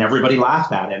that, and everybody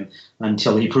laughed at him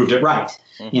until he proved it right.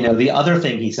 The other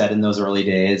thing he said in those early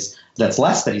days that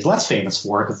he's less famous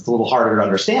for, because it's a little harder to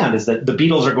understand, is that the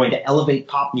Beatles are going to elevate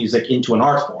pop music into an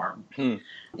art form.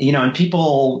 And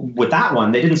people with that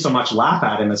one, they didn't so much laugh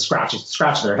at him as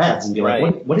scratch their heads and be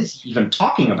like, what is he even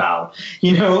talking about?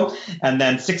 And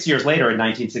then 6 years later in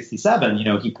 1967,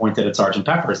 he pointed at Sgt.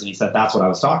 Pepper's and he said, that's what I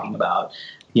was talking about.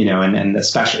 And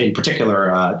especially in particular,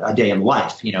 A Day in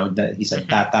Life, that he said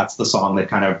that's the song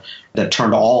that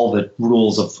turned all the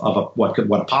rules of what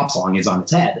a pop song is on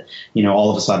its head. All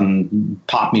of a sudden,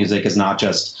 pop music is not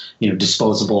just,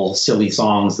 disposable, silly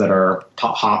songs that are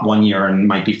hot one year and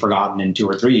might be forgotten in 2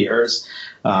 or 3 years.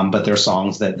 But they're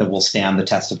songs that will stand the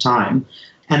test of time.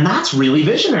 And that's really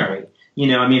visionary.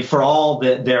 For all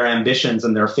their ambitions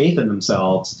and their faith in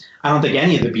themselves, I don't think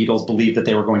any of the Beatles believed that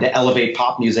they were going to elevate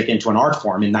pop music into an art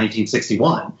form in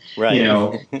 1961. Right.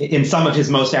 In some of his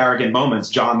most arrogant moments,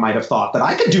 John might have thought that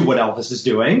I could do what Elvis is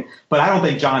doing, but I don't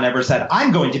think John ever said,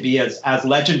 I'm going to be as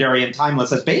legendary and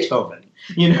timeless as Beethoven.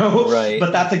 Right.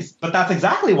 But that's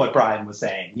exactly what Brian was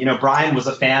saying. Brian was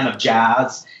a fan of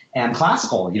jazz and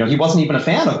classical. He wasn't even a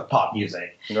fan of pop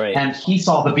music. Right. And he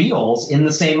saw the Beatles in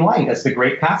the same light as the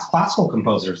great classical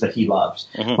composers that he loved.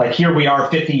 Like here we are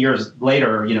 50 years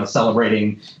later,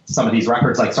 celebrating some of these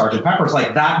records like Sgt. Pepper's.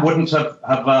 Like that wouldn't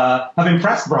have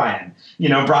impressed Brian.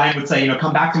 Brian would say,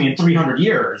 come back to me in 300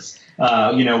 years,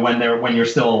 when you're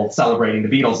still celebrating the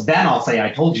Beatles. Then I'll say,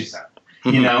 I told you so,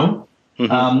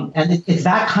 And it's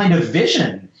that kind of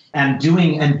vision and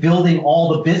building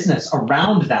all the business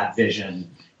around that vision,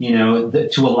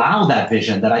 to allow that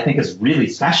vision that I think is really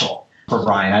special for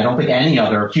Brian. I don't think any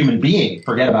other human being,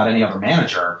 forget about any other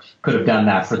manager, could have done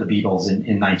that for the Beatles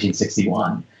in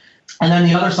 1961. And then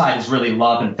the other side is really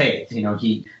love and faith.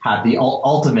 He had the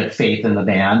ultimate faith in the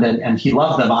band, and he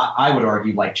loved them, I would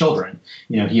argue, like children.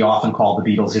 He often called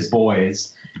the Beatles his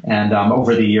boys. And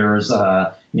over the years,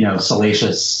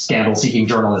 salacious, scandal-seeking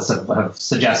journalists have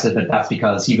suggested that that's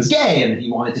because he was gay and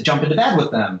he wanted to jump into bed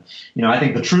with them. I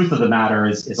think the truth of the matter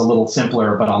is a little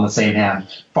simpler, but on the same hand,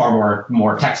 far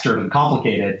more textured and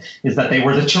complicated, is that they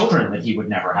were the children that he would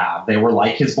never have. They were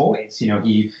like his boys.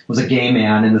 He was a gay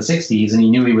man in the 60s, and he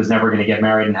knew he was never going to get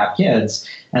married and have kids.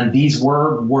 And these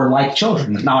were like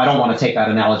children. Now, I don't want to take that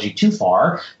analogy too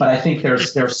far, but I think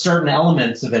there's certain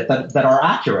elements of it that are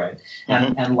accurate.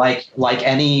 And like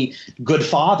any good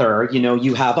father,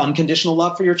 you have unconditional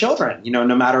love for your children.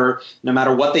 No matter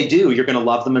what they do, you're going to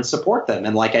love them and support them.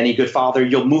 And like any good father,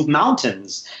 you'll move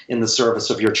mountains in the service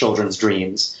of your children's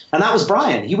dreams. And that was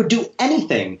Brian. He would do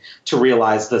anything to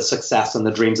realize the success and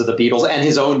the dreams of the Beatles and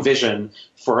his own vision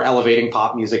for elevating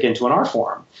pop music into an art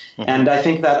form. And I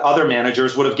think that other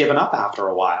managers would have given up after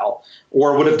a while,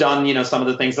 or would have done, some of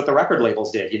the things that the record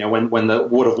labels did, when the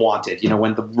would have wanted,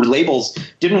 when the labels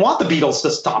didn't want the Beatles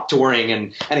to stop touring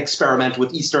and experiment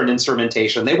with Eastern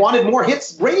instrumentation. They wanted more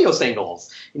hits radio singles.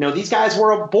 These guys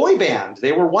were a boy band.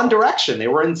 They were One Direction. They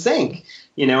were in sync.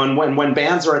 And when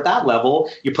bands are at that level,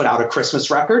 you put out a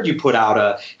Christmas record, you put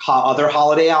out other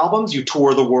holiday albums, you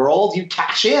tour the world, you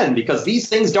cash in, because these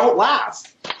things don't last.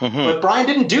 But Brian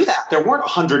didn't do that. There weren't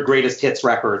 100 greatest hits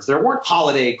records. There weren't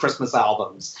holiday Christmas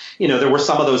albums. There were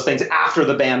some of those things after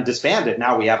the band disbanded.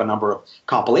 Now we have a number of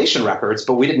compilation records,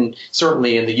 but we didn't,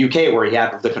 certainly in the UK where he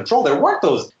had the control, there weren't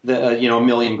those, a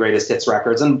million greatest hits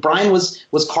records. And Brian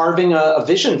was carving a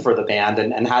vision for the band,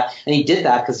 and he did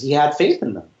that because he had faith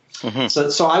in them.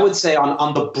 So I would say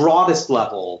on the broadest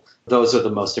level, those are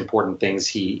the most important things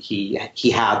he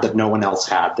had that no one else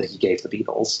had that he gave the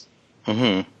Beatles.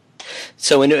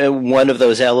 So in one of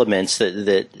those elements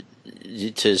that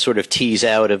to sort of tease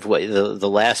out of what the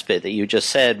last bit that you just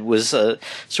said was a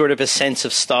sort of a sense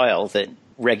of style that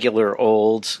regular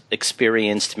old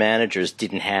experienced managers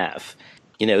didn't have.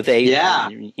 they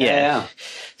yeah.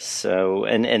 So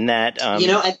and that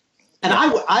and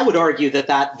I would argue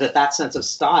that sense of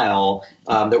style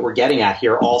that we're getting at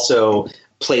here also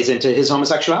plays into his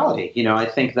homosexuality. I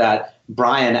think that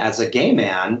Brian, as a gay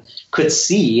man, could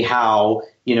see how,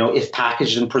 if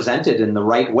packaged and presented in the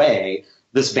right way,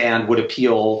 this band would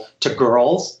appeal to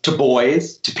girls, to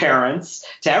boys, to parents,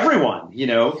 to everyone,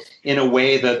 in a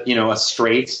way that, a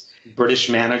straight British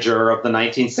manager of the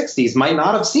 1960s might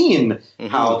not have seen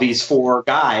how these four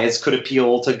guys could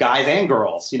appeal to guys and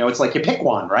girls. It's like you pick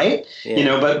one, right?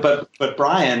 Yeah. But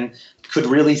Brian could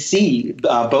really see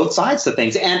both sides to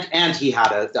things, and he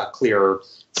had a clear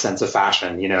sense of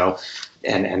fashion,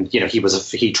 and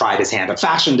he tried his hand at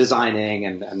fashion designing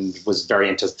and was very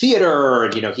into theater,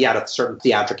 and he had a certain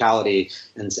theatricality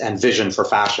and vision for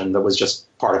fashion that was just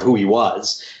part of who he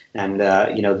was. And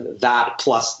that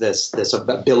plus this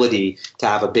ability to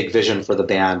have a big vision for the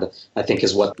band, I think,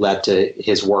 is what led to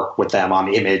his work with them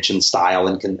on image and style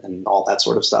and all that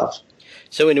sort of stuff.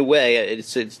 So in a way,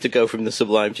 it's to go from the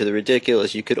sublime to the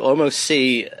ridiculous. You could almost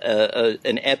see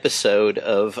an episode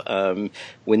of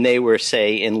when they were,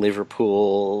 say, in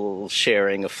Liverpool,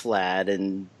 sharing a flat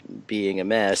and being a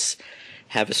mess.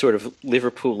 Have a sort of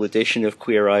Liverpool edition of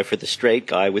Queer Eye for the Straight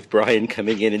Guy with Brian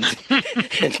coming in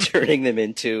and turning them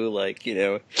into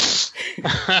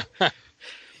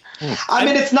I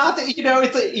mean, it's not that,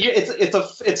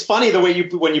 it's funny the way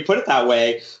when you put it that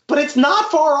way, but it's not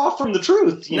far off from the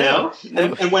truth, know.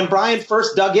 And when Brian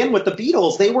first dug in with the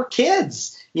Beatles, they were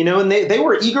kids, and they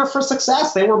were eager for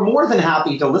success. They were more than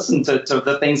happy to listen to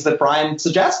the things that Brian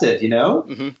suggested,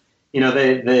 Mm-hmm.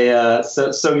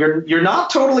 So you're not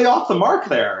totally off the mark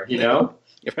there, You're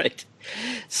right.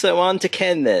 So on to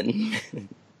Ken then.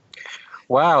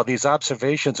 Wow, these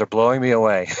observations are blowing me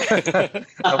away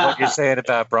of what you're saying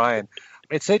about Brian.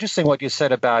 It's interesting what you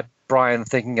said about Brian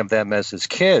thinking of them as his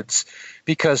kids,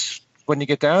 because when you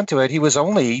get down to it, he was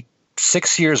only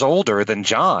 6 years older than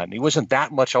John. He wasn't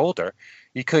that much older.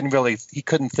 He couldn't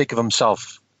think of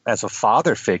himself as a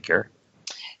father figure.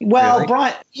 Well, really?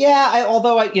 Brian,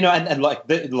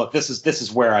 look, this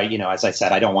is where as I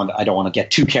said, I don't want to get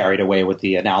too carried away with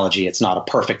the analogy. It's not a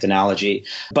perfect analogy,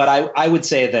 but I would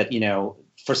say that,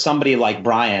 for somebody like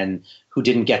Brian, who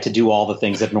didn't get to do all the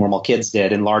things that normal kids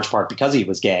did, in large part because he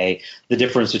was gay, the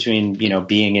difference between,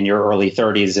 being in your early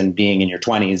 30s and being in your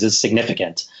 20s is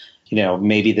significant.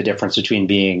 Maybe the difference between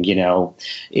being,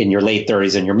 in your late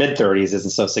 30s and your mid 30s isn't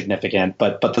so significant,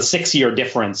 but the 6-year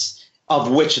difference,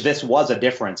 of which this was a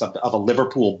difference of a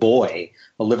Liverpool boy,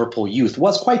 a Liverpool youth,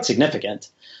 was quite significant.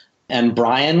 And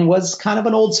Brian was kind of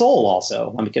an old soul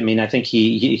also. I mean, I think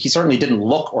he certainly didn't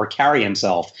look or carry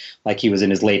himself like he was in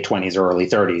his late 20s or early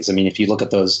 30s. I mean, if you look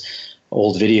at those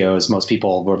old videos, most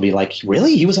people would be like,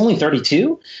 really? He was only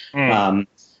 32?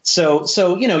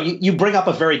 So you bring up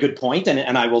a very good point,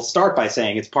 and I will start by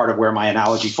saying it's part of where my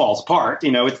analogy falls apart.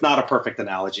 It's not a perfect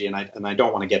analogy, and I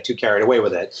don't want to get too carried away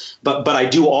with it. But I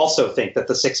do also think that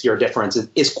the 6-year difference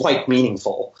is quite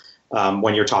meaningful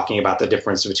when you're talking about the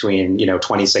difference between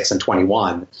 26 and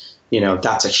 21.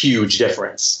 That's a huge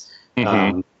difference.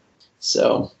 Mm-hmm.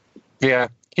 Yeah,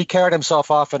 he carried himself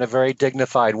off in a very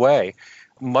dignified way,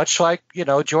 much like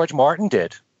George Martin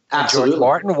did. Absolutely. George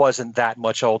Martin wasn't that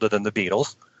much older than the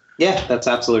Beatles. Yeah, that's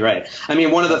absolutely right. I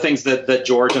mean, one of the things that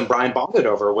George and Brian bonded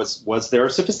over was their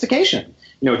sophistication.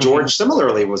 George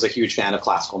similarly was a huge fan of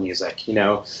classical music.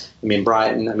 George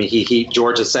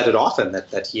has said it often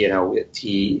that he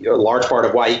a large part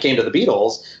of why he came to the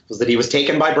Beatles was that he was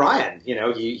taken by Brian.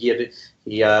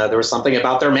 There was something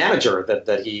about their manager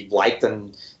that he liked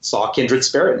and saw a kindred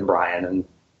spirit in Brian,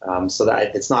 and so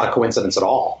that it's not a coincidence at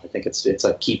all. I think it's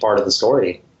a key part of the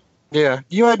story. Yeah,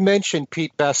 you had mentioned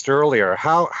Pete Best earlier.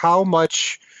 How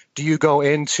much do you go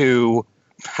into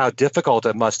how difficult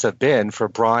it must have been for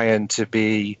Brian to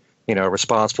be,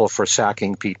 responsible for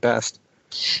sacking Pete Best?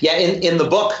 Yeah, in the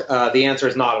book, the answer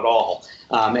is not at all.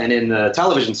 And in the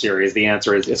television series, the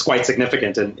answer is quite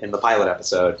significant in the pilot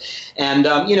episode. And,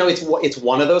 it's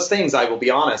one of those things, I will be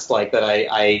honest, like that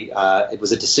it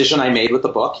was a decision I made with the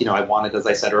book. I wanted, as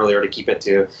I said earlier, to keep it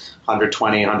to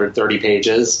 120, 130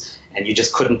 pages, and you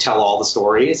just couldn't tell all the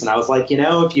stories. And I was like,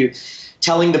 if you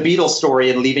telling the Beatles story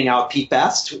and leaving out Pete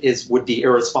Best would be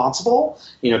irresponsible.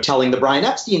 Telling the Brian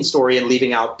Epstein story and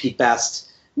leaving out Pete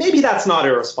Best maybe that's not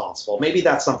irresponsible. Maybe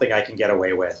that's something I can get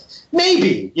away with.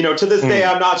 Maybe, to this day,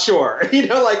 I'm not sure.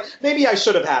 Maybe I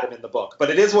should have had him in the book, but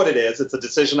it is what it is. It's a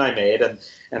decision I made, and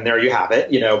there you have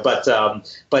it.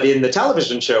 But in the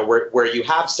television show where you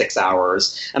have 6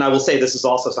 hours, and I will say this is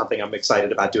also something I'm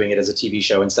excited about doing it as a TV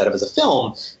show instead of as a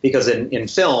film, because in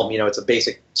film, it's a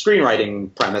basic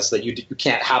screenwriting premise that you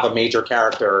can't have a major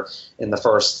character in the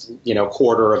first,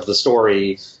 quarter of the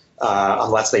story.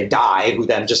 Unless they die, who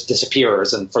then just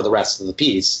disappears and for the rest of the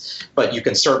piece. But you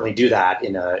can certainly do that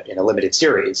in a limited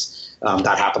series.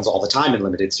 That happens all the time in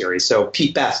limited series. So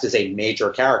Pete Best is a major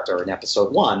character in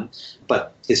episode 1,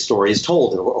 but his story is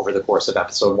told over the course of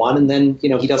episode 1, and then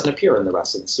he doesn't appear in the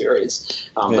rest of the series.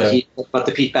 But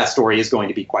the Pete Best story is going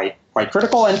to be quite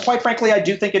critical, and quite frankly, I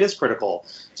do think it is critical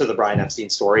to the Brian Epstein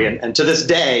story. And to this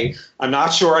day, I'm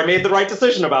not sure I made the right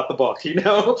decision about the book,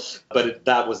 but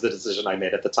that was the decision I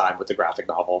made at the time with the graphic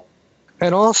novel.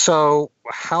 And also,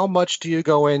 how much do you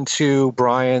go into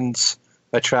Brian's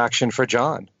attraction for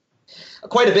John?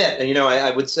 Quite a bit, and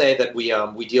I would say that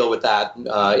we deal with that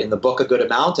in the book a good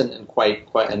amount, and quite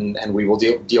and we will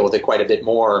deal with it quite a bit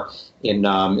more in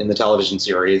the television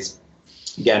series.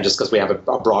 Again, just because we have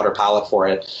a broader palette for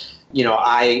it.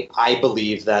 I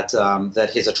believe that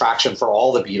his attraction for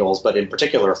all the Beatles, but in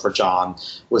particular for John,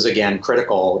 was again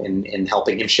critical in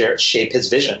helping him shape his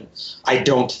vision. I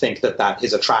don't think that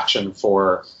his attraction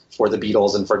for the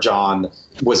Beatles and for John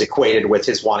was equated with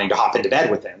his wanting to hop into bed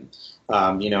with him.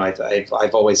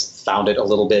 I've always found it a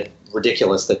little bit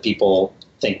ridiculous that people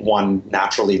think one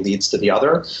naturally leads to the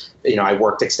other. I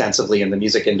worked extensively in the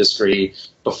music industry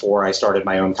before I started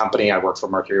my own company. I worked for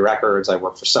Mercury Records. I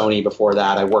worked for Sony before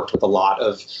that. I worked with a lot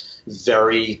of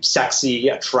very sexy,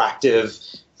 attractive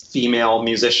female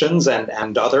musicians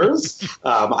and others.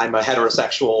 I'm a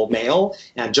heterosexual male,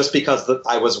 and just because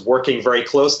I was working very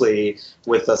closely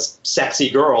with a sexy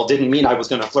girl didn't mean I was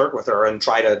going to flirt with her and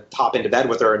try to hop into bed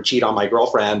with her and cheat on my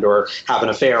girlfriend or have an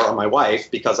affair on my wife,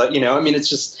 because it's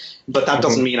just. But that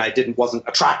doesn't mean I wasn't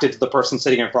attracted to the person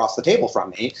sitting across the table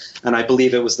from me. And I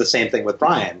believe it was the same thing with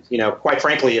Brian. Quite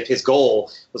frankly, if his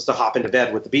goal was to hop into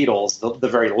bed with the Beatles, the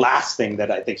very last thing that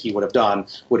I think he would have done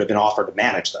would have been offered to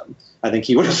manage them. I think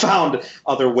he would have found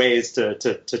other ways to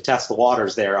test the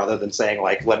waters there, other than saying,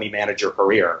 let me manage your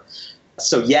career.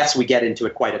 So yes, we get into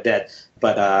it quite a bit.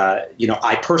 But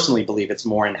I personally believe it's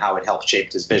more in how it helped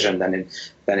shape his vision than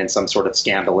in some sort of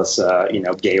scandalous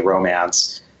gay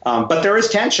romance. But there is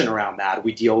tension around that.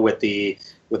 We deal with the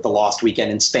Lost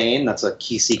Weekend in Spain. That's a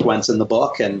key sequence in the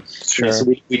book, and sure. So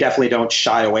we definitely don't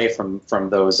shy away from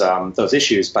those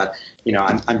issues. But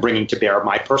I'm bringing to bear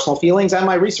my personal feelings and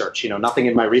my research. Nothing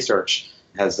in my research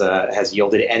has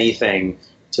yielded anything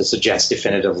to suggest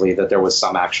definitively that there was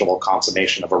some actual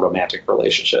consummation of a romantic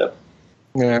relationship.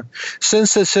 Yeah.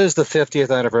 Since this is the 50th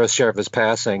anniversary of his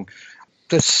passing,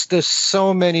 there's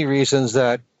so many reasons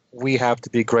that we have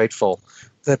to be grateful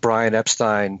that Brian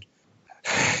Epstein,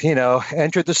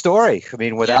 entered the story. I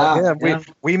mean, without him,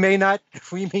 we may not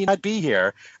be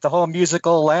here. The whole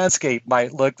musical landscape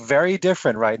might look very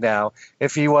different right now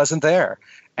if he wasn't there.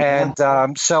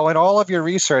 And so in all of your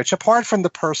research, apart from the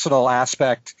personal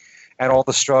aspect and all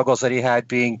the struggles that he had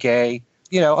being gay,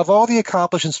 of all the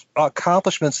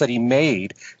accomplishments that he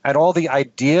made and all the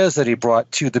ideas that he brought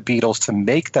to the Beatles to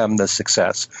make them the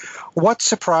success, what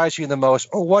surprised you the most,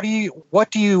 or what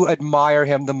do you admire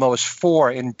him the most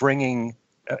for in bringing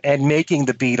and making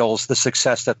the Beatles the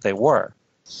success that they were?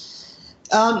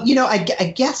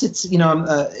 I guess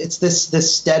it's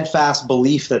this steadfast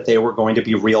belief that they were going to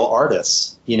be real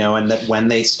artists, and that when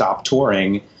they stopped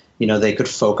touring, they could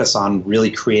focus on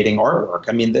really creating artwork.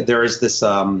 I mean, there's this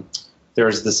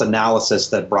analysis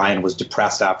that Brian was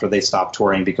depressed after they stopped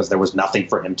touring because there was nothing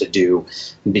for him to do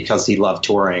because he loved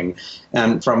touring.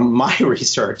 And from my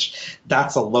research,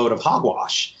 that's a load of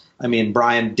hogwash. I mean,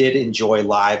 Brian did enjoy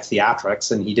live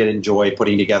theatrics, and he did enjoy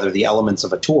putting together the elements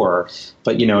of a tour.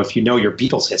 But, if you know your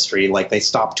Beatles history, they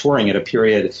stopped touring at a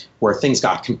period where things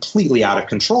got completely out of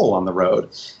control on the road.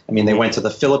 I mean, they went to the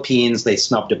Philippines, they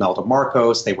snubbed Imelda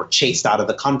Marcos, they were chased out of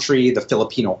the country, the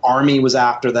Filipino army was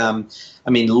after them. I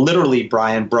mean, literally,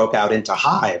 Brian broke out into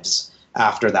hives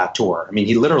after that tour. I mean,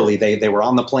 he literally, they were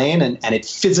on the plane, and it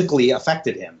physically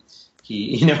affected him.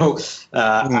 He,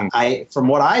 from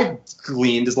what I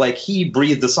gleaned, is he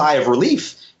breathed a sigh of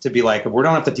relief to be we don't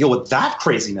have to deal with that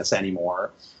craziness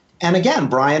anymore. And again,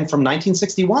 Brian from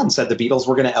 1961 said the Beatles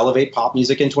were going to elevate pop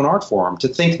music into an art form. To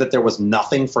think that there was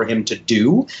nothing for him to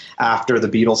do after the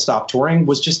Beatles stopped touring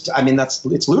was just, I mean,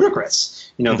 it's ludicrous.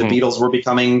 You know, the Beatles were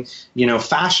becoming, you know,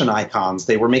 fashion icons.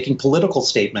 They were making political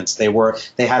statements. They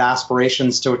had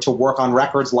aspirations to work on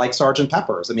records like Sgt.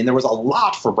 Pepper's. I mean, there was a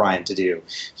lot for Brian to do.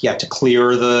 He had to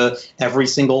clear every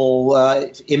single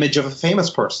image of a famous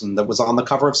person that was on the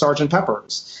cover of Sgt.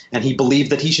 Pepper's. And he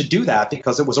believed that he should do that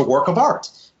because it was a work of art,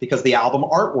 because the album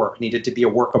artwork needed to be a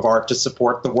work of art to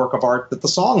support the work of art that the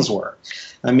songs were.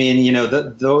 I mean, you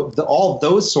know, all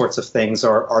those sorts of things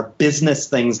are business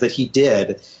things that he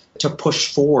did to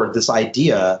push forward this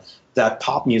idea that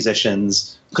pop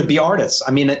musicians could be artists.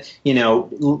 I mean, you know,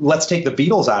 let's take the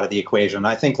Beatles out of the equation.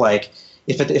 I think, like,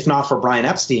 if not for Brian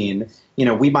Epstein, you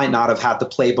know, we might not have had the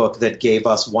playbook that gave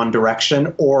us One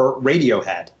Direction or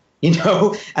Radiohead, you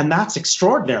know, and that's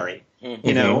extraordinary.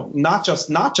 You know, not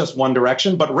just One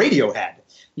Direction, but Radiohead.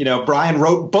 You know, Brian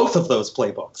wrote both of those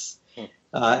playbooks.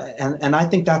 And I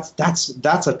think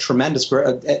that's a tremendous,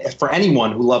 for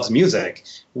anyone who loves music,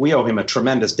 we owe him a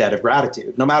tremendous debt of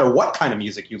gratitude, no matter what kind of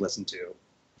music you listen to.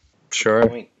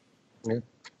 Sure. Yeah.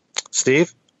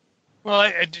 Steve? Well,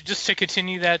 just to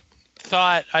continue that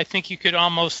thought, I think you could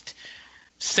almost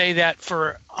say that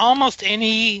for almost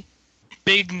any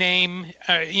big name,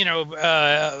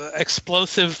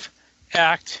 explosive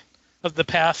act of the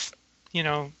past,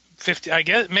 50, I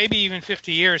guess, maybe even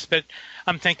 50 years, but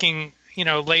I'm thinking,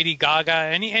 Lady Gaga,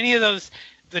 any of those,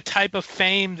 the type of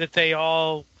fame that they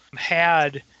all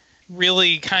had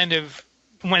really kind of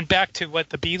went back to what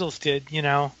the Beatles did,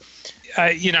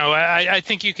 I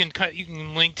think you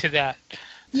can link to that.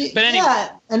 But anyway.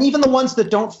 Yeah, and even the ones that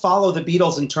don't follow the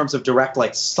Beatles in terms of direct,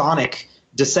 like, sonic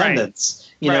descendants,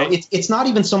 right. It's not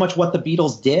even so much what the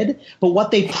Beatles did, but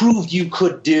what they proved you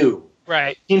could do.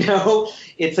 Right.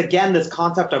 It's, again, this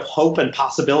concept of hope and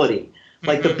possibility.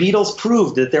 Like, the Beatles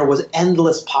proved that there was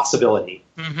endless possibility.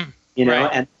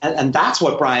 Right. And that's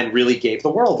what Brian really gave the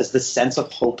world, is this sense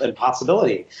of hope and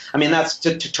possibility. I mean, that's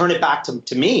to turn it back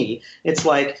to me. It's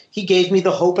like he gave me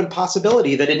the hope and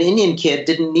possibility that an Indian kid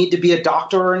didn't need to be a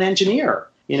doctor or an engineer.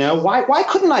 Why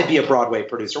couldn't I be a Broadway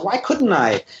producer? Why couldn't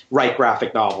I write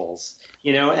graphic novels?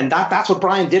 And that's what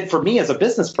Brian did for me as a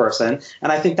business person.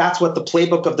 And I think that's what the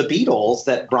playbook of the Beatles,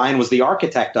 that Brian was the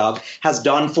architect of, has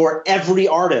done for every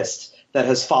artist that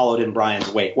has followed in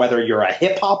Brian's wake, whether you're a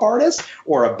hip-hop artist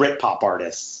or a Brit-pop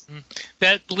artist.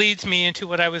 That leads me into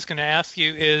what I was going to ask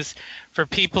you is, for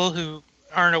people who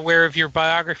aren't aware of your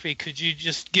biography, could you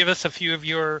just give us a few of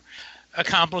your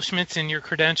accomplishments and your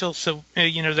credentials, so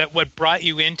that what brought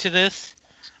you into this?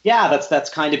 Yeah, that's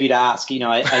kind of you to ask.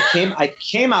 I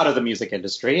came out of the music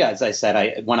industry. As I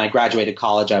said, when I graduated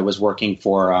college, I was working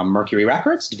for Mercury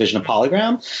Records, division of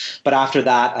Polygram. But after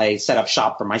that, I set up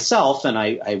shop for myself, and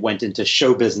I went into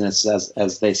show business,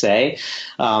 as they say,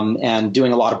 and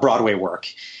doing a lot of Broadway work.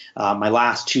 My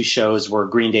last two shows were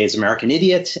Green Day's American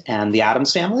Idiot and The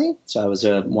Addams Family. So I was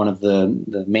one of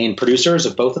the main producers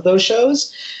of both of those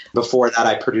shows. Before that,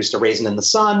 I produced A Raisin in the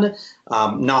Sun,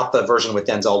 not the version with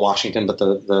Denzel Washington, but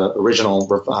the original,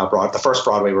 the first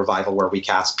Broadway revival where we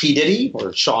cast P. Diddy,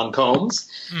 or Sean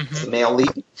Combs, as the male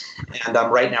lead. And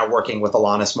I'm right now working with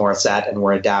Alanis Morissette, and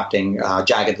we're adapting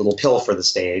Jagged Little Pill for the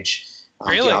stage.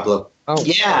 Really? Diablo. Oh,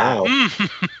 yeah. Wow.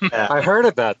 I heard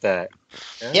about that.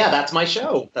 Yeah, that's my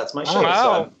show. That's my show. Oh,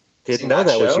 wow. So didn't know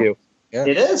that was you. Yeah.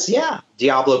 It is, yeah.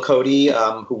 Diablo Cody,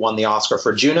 who won the Oscar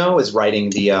for Juno, is writing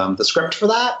the script for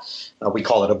that. We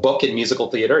call it a book in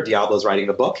musical theater. Diablo's writing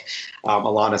the book.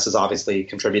 Alanis is obviously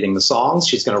contributing the songs.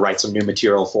 She's going to write some new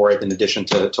material for it in addition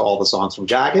to all the songs from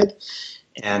Jagged.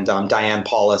 And Diane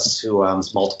Paulus, who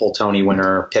is multiple Tony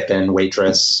winner, Pippin,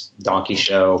 Waitress, Donkey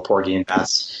Show, Porgy and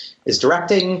Bess, is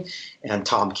directing. And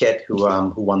Tom Kitt, who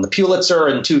won the Pulitzer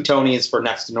and 2 Tonys for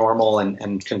Next to Normal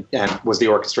and was the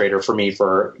orchestrator for me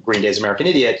for Green Day's American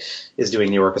Idiot, is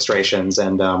doing the orchestrations.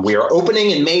 And we are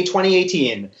opening in May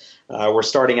 2018. We're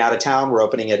starting out of town. We're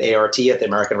opening at ART, at the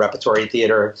American Repertory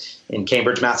Theater in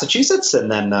Cambridge, Massachusetts. And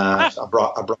then a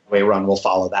Broadway run will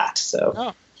follow that.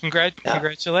 So,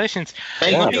 Congratulations.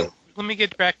 Thank you. Let me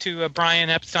get back to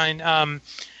Brian Epstein.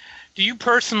 Do you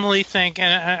personally think,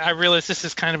 and I realize this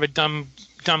is kind of a dumb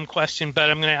question, but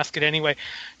I'm going to ask it anyway.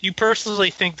 Do you personally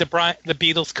think the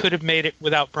Beatles could have made it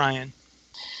without Brian?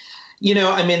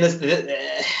 I mean,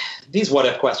 these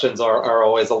what-if questions are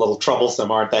always a little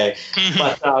troublesome, aren't they?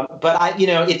 But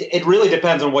it really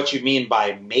depends on what you mean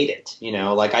by made it.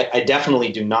 Like I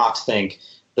definitely do not think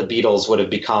the Beatles would have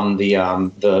become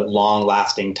the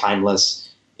long-lasting, timeless,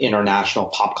 international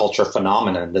pop culture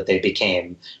phenomenon that they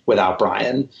became without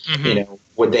Brian.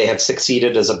 Would they have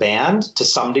succeeded as a band to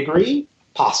some degree?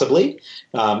 Possibly.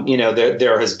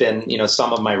 There has been,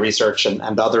 some of my research and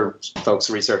other folks'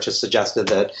 research has suggested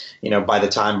that, by the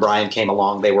time Brian came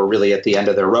along, they were really at the end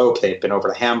of their rope. They had been over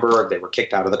to Hamburg. They were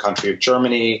kicked out of the country of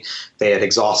Germany. They had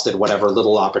exhausted whatever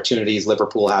little opportunities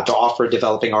Liverpool had to offer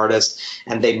developing artists.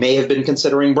 And they may have been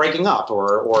considering breaking up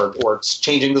or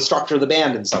changing the structure of the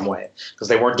band in some way because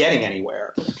they weren't getting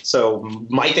anywhere. So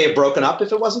might they have broken up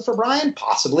if it wasn't for Brian?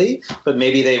 Possibly. But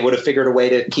maybe they would have figured a way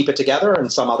to keep it together and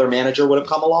some other manager would have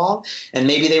come along, and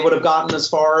maybe they would have gotten as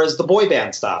far as the boy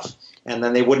band stuff, and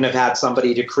then they wouldn't have had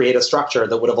somebody to create a structure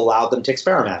that would have allowed them to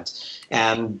experiment,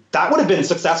 and that would have been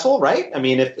successful, right? I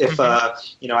mean, if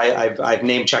I've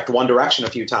name checked One Direction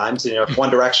a few times. If One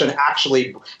Direction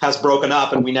actually has broken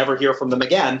up and we never hear from them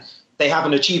again, they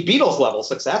haven't achieved Beatles level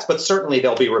success, but certainly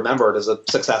they'll be remembered as a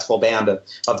successful band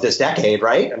of this decade,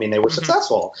 right? I mean, they were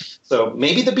successful. So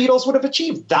maybe the Beatles would have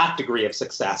achieved that degree of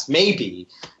success. Maybe.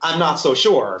 I'm not so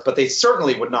sure, but they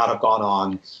certainly would not have gone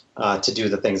on to do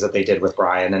the things that they did with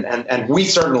Brian. And we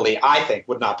certainly, I think,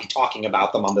 would not be talking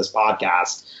about them on this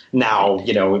podcast now,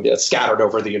 scattered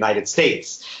over the United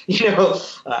States.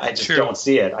 I just don't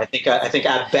see it. I think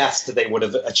at best they would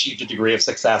have achieved a degree of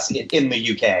success in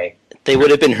the UK. They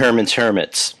would have been Herman's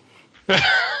Hermits. The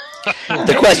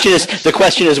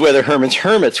question is whether Herman's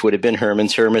Hermits would have been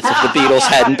Herman's Hermits if the Beatles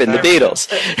hadn't been the Beatles.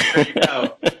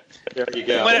 There you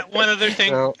go. One other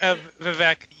thing,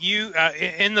 Vivek, you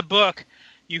in the book,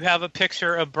 you have a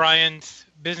picture of Brian's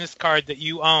business card that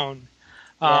you own.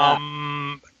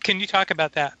 Can you talk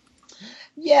about that?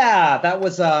 Yeah, that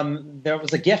was there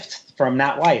was a gift from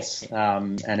Nat Weiss,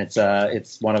 and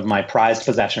it's one of my prized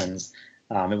possessions.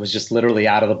 It was just literally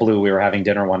out of the blue. We were having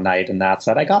dinner one night, and Nat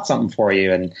said, "I got something for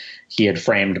you." And he had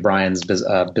framed Brian's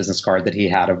business card that he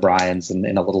had of Brian's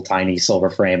in a little tiny silver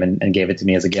frame, and gave it to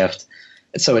me as a gift.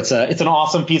 So it's an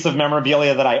awesome piece of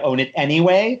memorabilia that I own it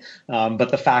anyway. But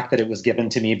the fact that it was given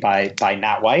to me by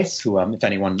Nat Weiss, who, if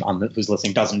anyone who's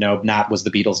listening doesn't know, Nat was the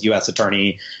Beatles' U.S.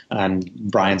 attorney and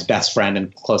Brian's best friend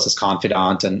and closest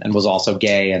confidant, and was also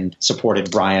gay and supported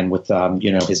Brian with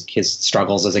his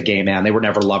struggles as a gay man. They were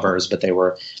never lovers, but they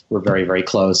were very, very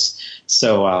close.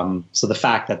 So the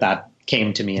fact that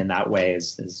came to me in that way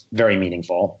is very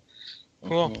meaningful.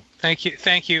 Cool.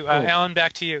 Thank you. Alan,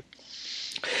 back to you.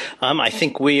 I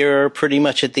think we are pretty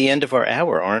much at the end of our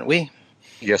hour, aren't we?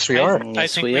 Yes, we are. I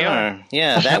think we are.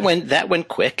 Yeah, that went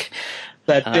quick.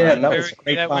 That was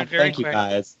great fun. Thank you,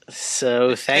 guys.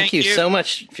 So thank you so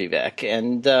much, Vivek.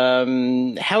 And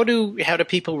how do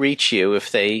people reach you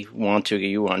if they want to? Are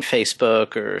you on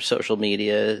Facebook or social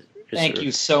media? Thank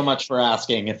you so much for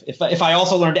asking. If I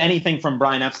also learned anything from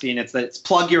Brian Epstein, it's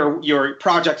plug your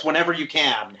projects whenever you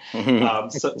can.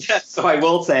 So I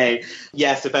will say,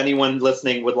 yes, if anyone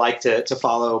listening would like to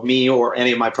follow me or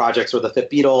any of my projects or the Fifth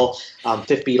Beatle,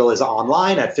 Fifth Beatle is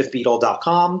online at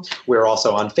fifthbeatle.com. We're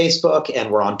also on Facebook,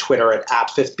 and we're on Twitter at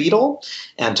Fifth Beatle.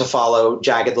 And to follow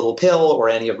Jagged Little Pill or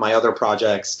any of my other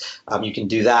projects, you can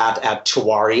do that at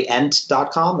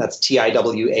tiwaryent.com. That's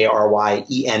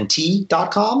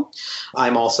TIWARYENT.com.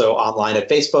 I'm also online at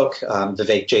Facebook,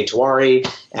 Vivek J. Tiwary,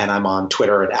 and I'm on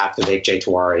Twitter at Vivek J.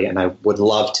 Tiwary. And I would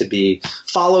love to be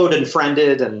followed and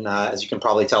friended. And as you can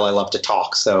probably tell, I love to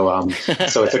talk. So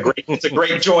it's a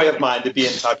great joy of mine to be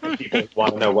in touch with people who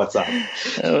want to know what's up.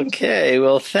 Okay,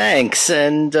 well, thanks.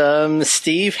 And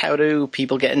Steve, how do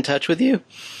people get in touch with you?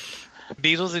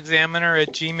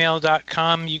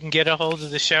 BeatlesExaminer@gmail.com. You can get a hold of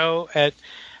the show at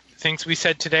Things We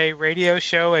Said Today radio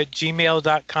show at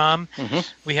gmail.com.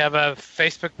 We have a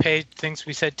Facebook page, Things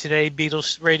We Said Today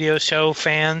Beatles radio show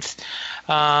fans.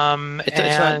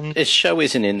 Its show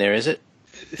isn't in there, is it?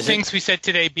 Things We Said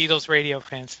Today Beatles radio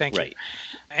fans. Thank you. Right.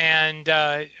 And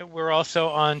we're also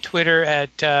on Twitter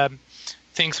at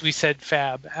Things We Said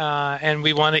Fab. And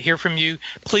we want to hear from you.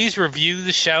 Please review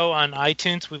the show on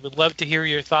iTunes. We would love to hear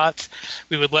your thoughts.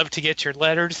 We would love to get your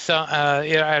letters at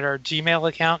our Gmail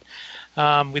account.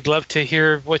 We'd love to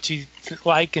hear what you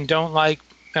like and don't like.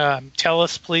 Tell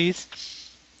us, please.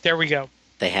 There we go.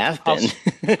 They have been.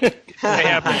 They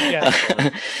have been, yeah.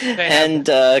 And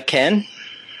Ken?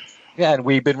 Yeah, and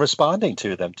we've been responding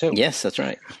to them, too. Yes, that's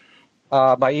right.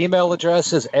 My email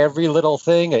address is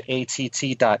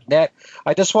everylittlething@att.net.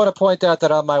 I just want to point out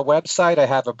that on my website, I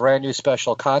have a brand new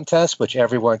special contest, which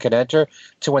everyone can enter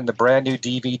to win the brand new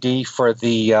DVD for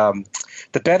the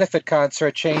benefit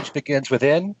concert Change Begins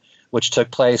Within, which took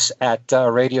place at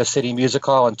Radio City Music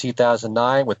Hall in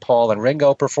 2009 with Paul and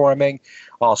Ringo performing.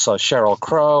 Also Sheryl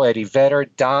Crow, Eddie Vedder,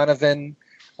 Donovan,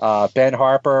 Ben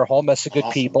Harper, a whole mess of good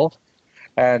people.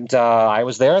 And I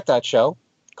was there at that show.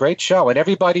 Great show. And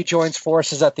everybody joins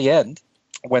forces at the end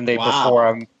when they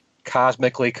perform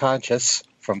Cosmically Conscious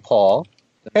from Paul.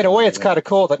 In a way, it's kind of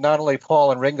cool that not only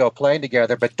Paul and Ringo playing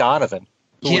together, but Donovan,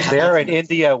 who was there in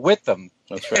India with them.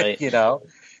 That's right.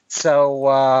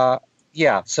 So,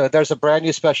 so there's a brand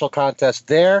new special contest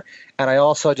there. And I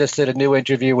also just did a new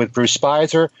interview with Bruce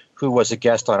Spicer, who was a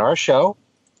guest on our show,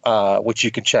 which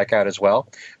you can check out as well.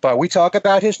 But we talk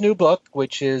about his new book,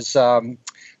 which is The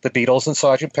Beatles and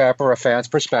Sgt. Pepper, A Fan's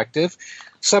Perspective.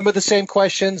 Some of the same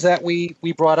questions that we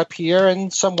brought up here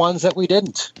and some ones that we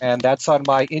didn't. And that's on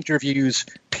my interviews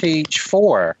page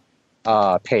 4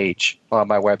 page on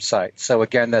my website. So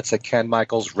again, that's at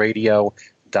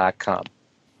kenmichaelsradio.com.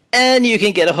 And you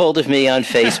can get a hold of me on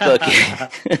Facebook,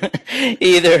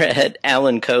 either at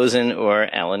Alan Kozin or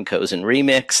Alan Kozin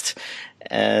Remixed.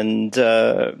 And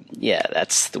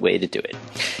that's the way to do it.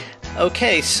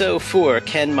 Okay, so for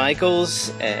Ken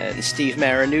Michaels and Steve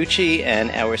Marinucci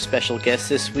and our special guest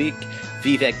this week,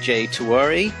 Vivek J.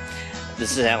 Tiwary,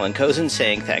 this is Alan Kozin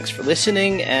saying thanks for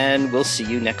listening, and we'll see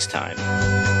you next time.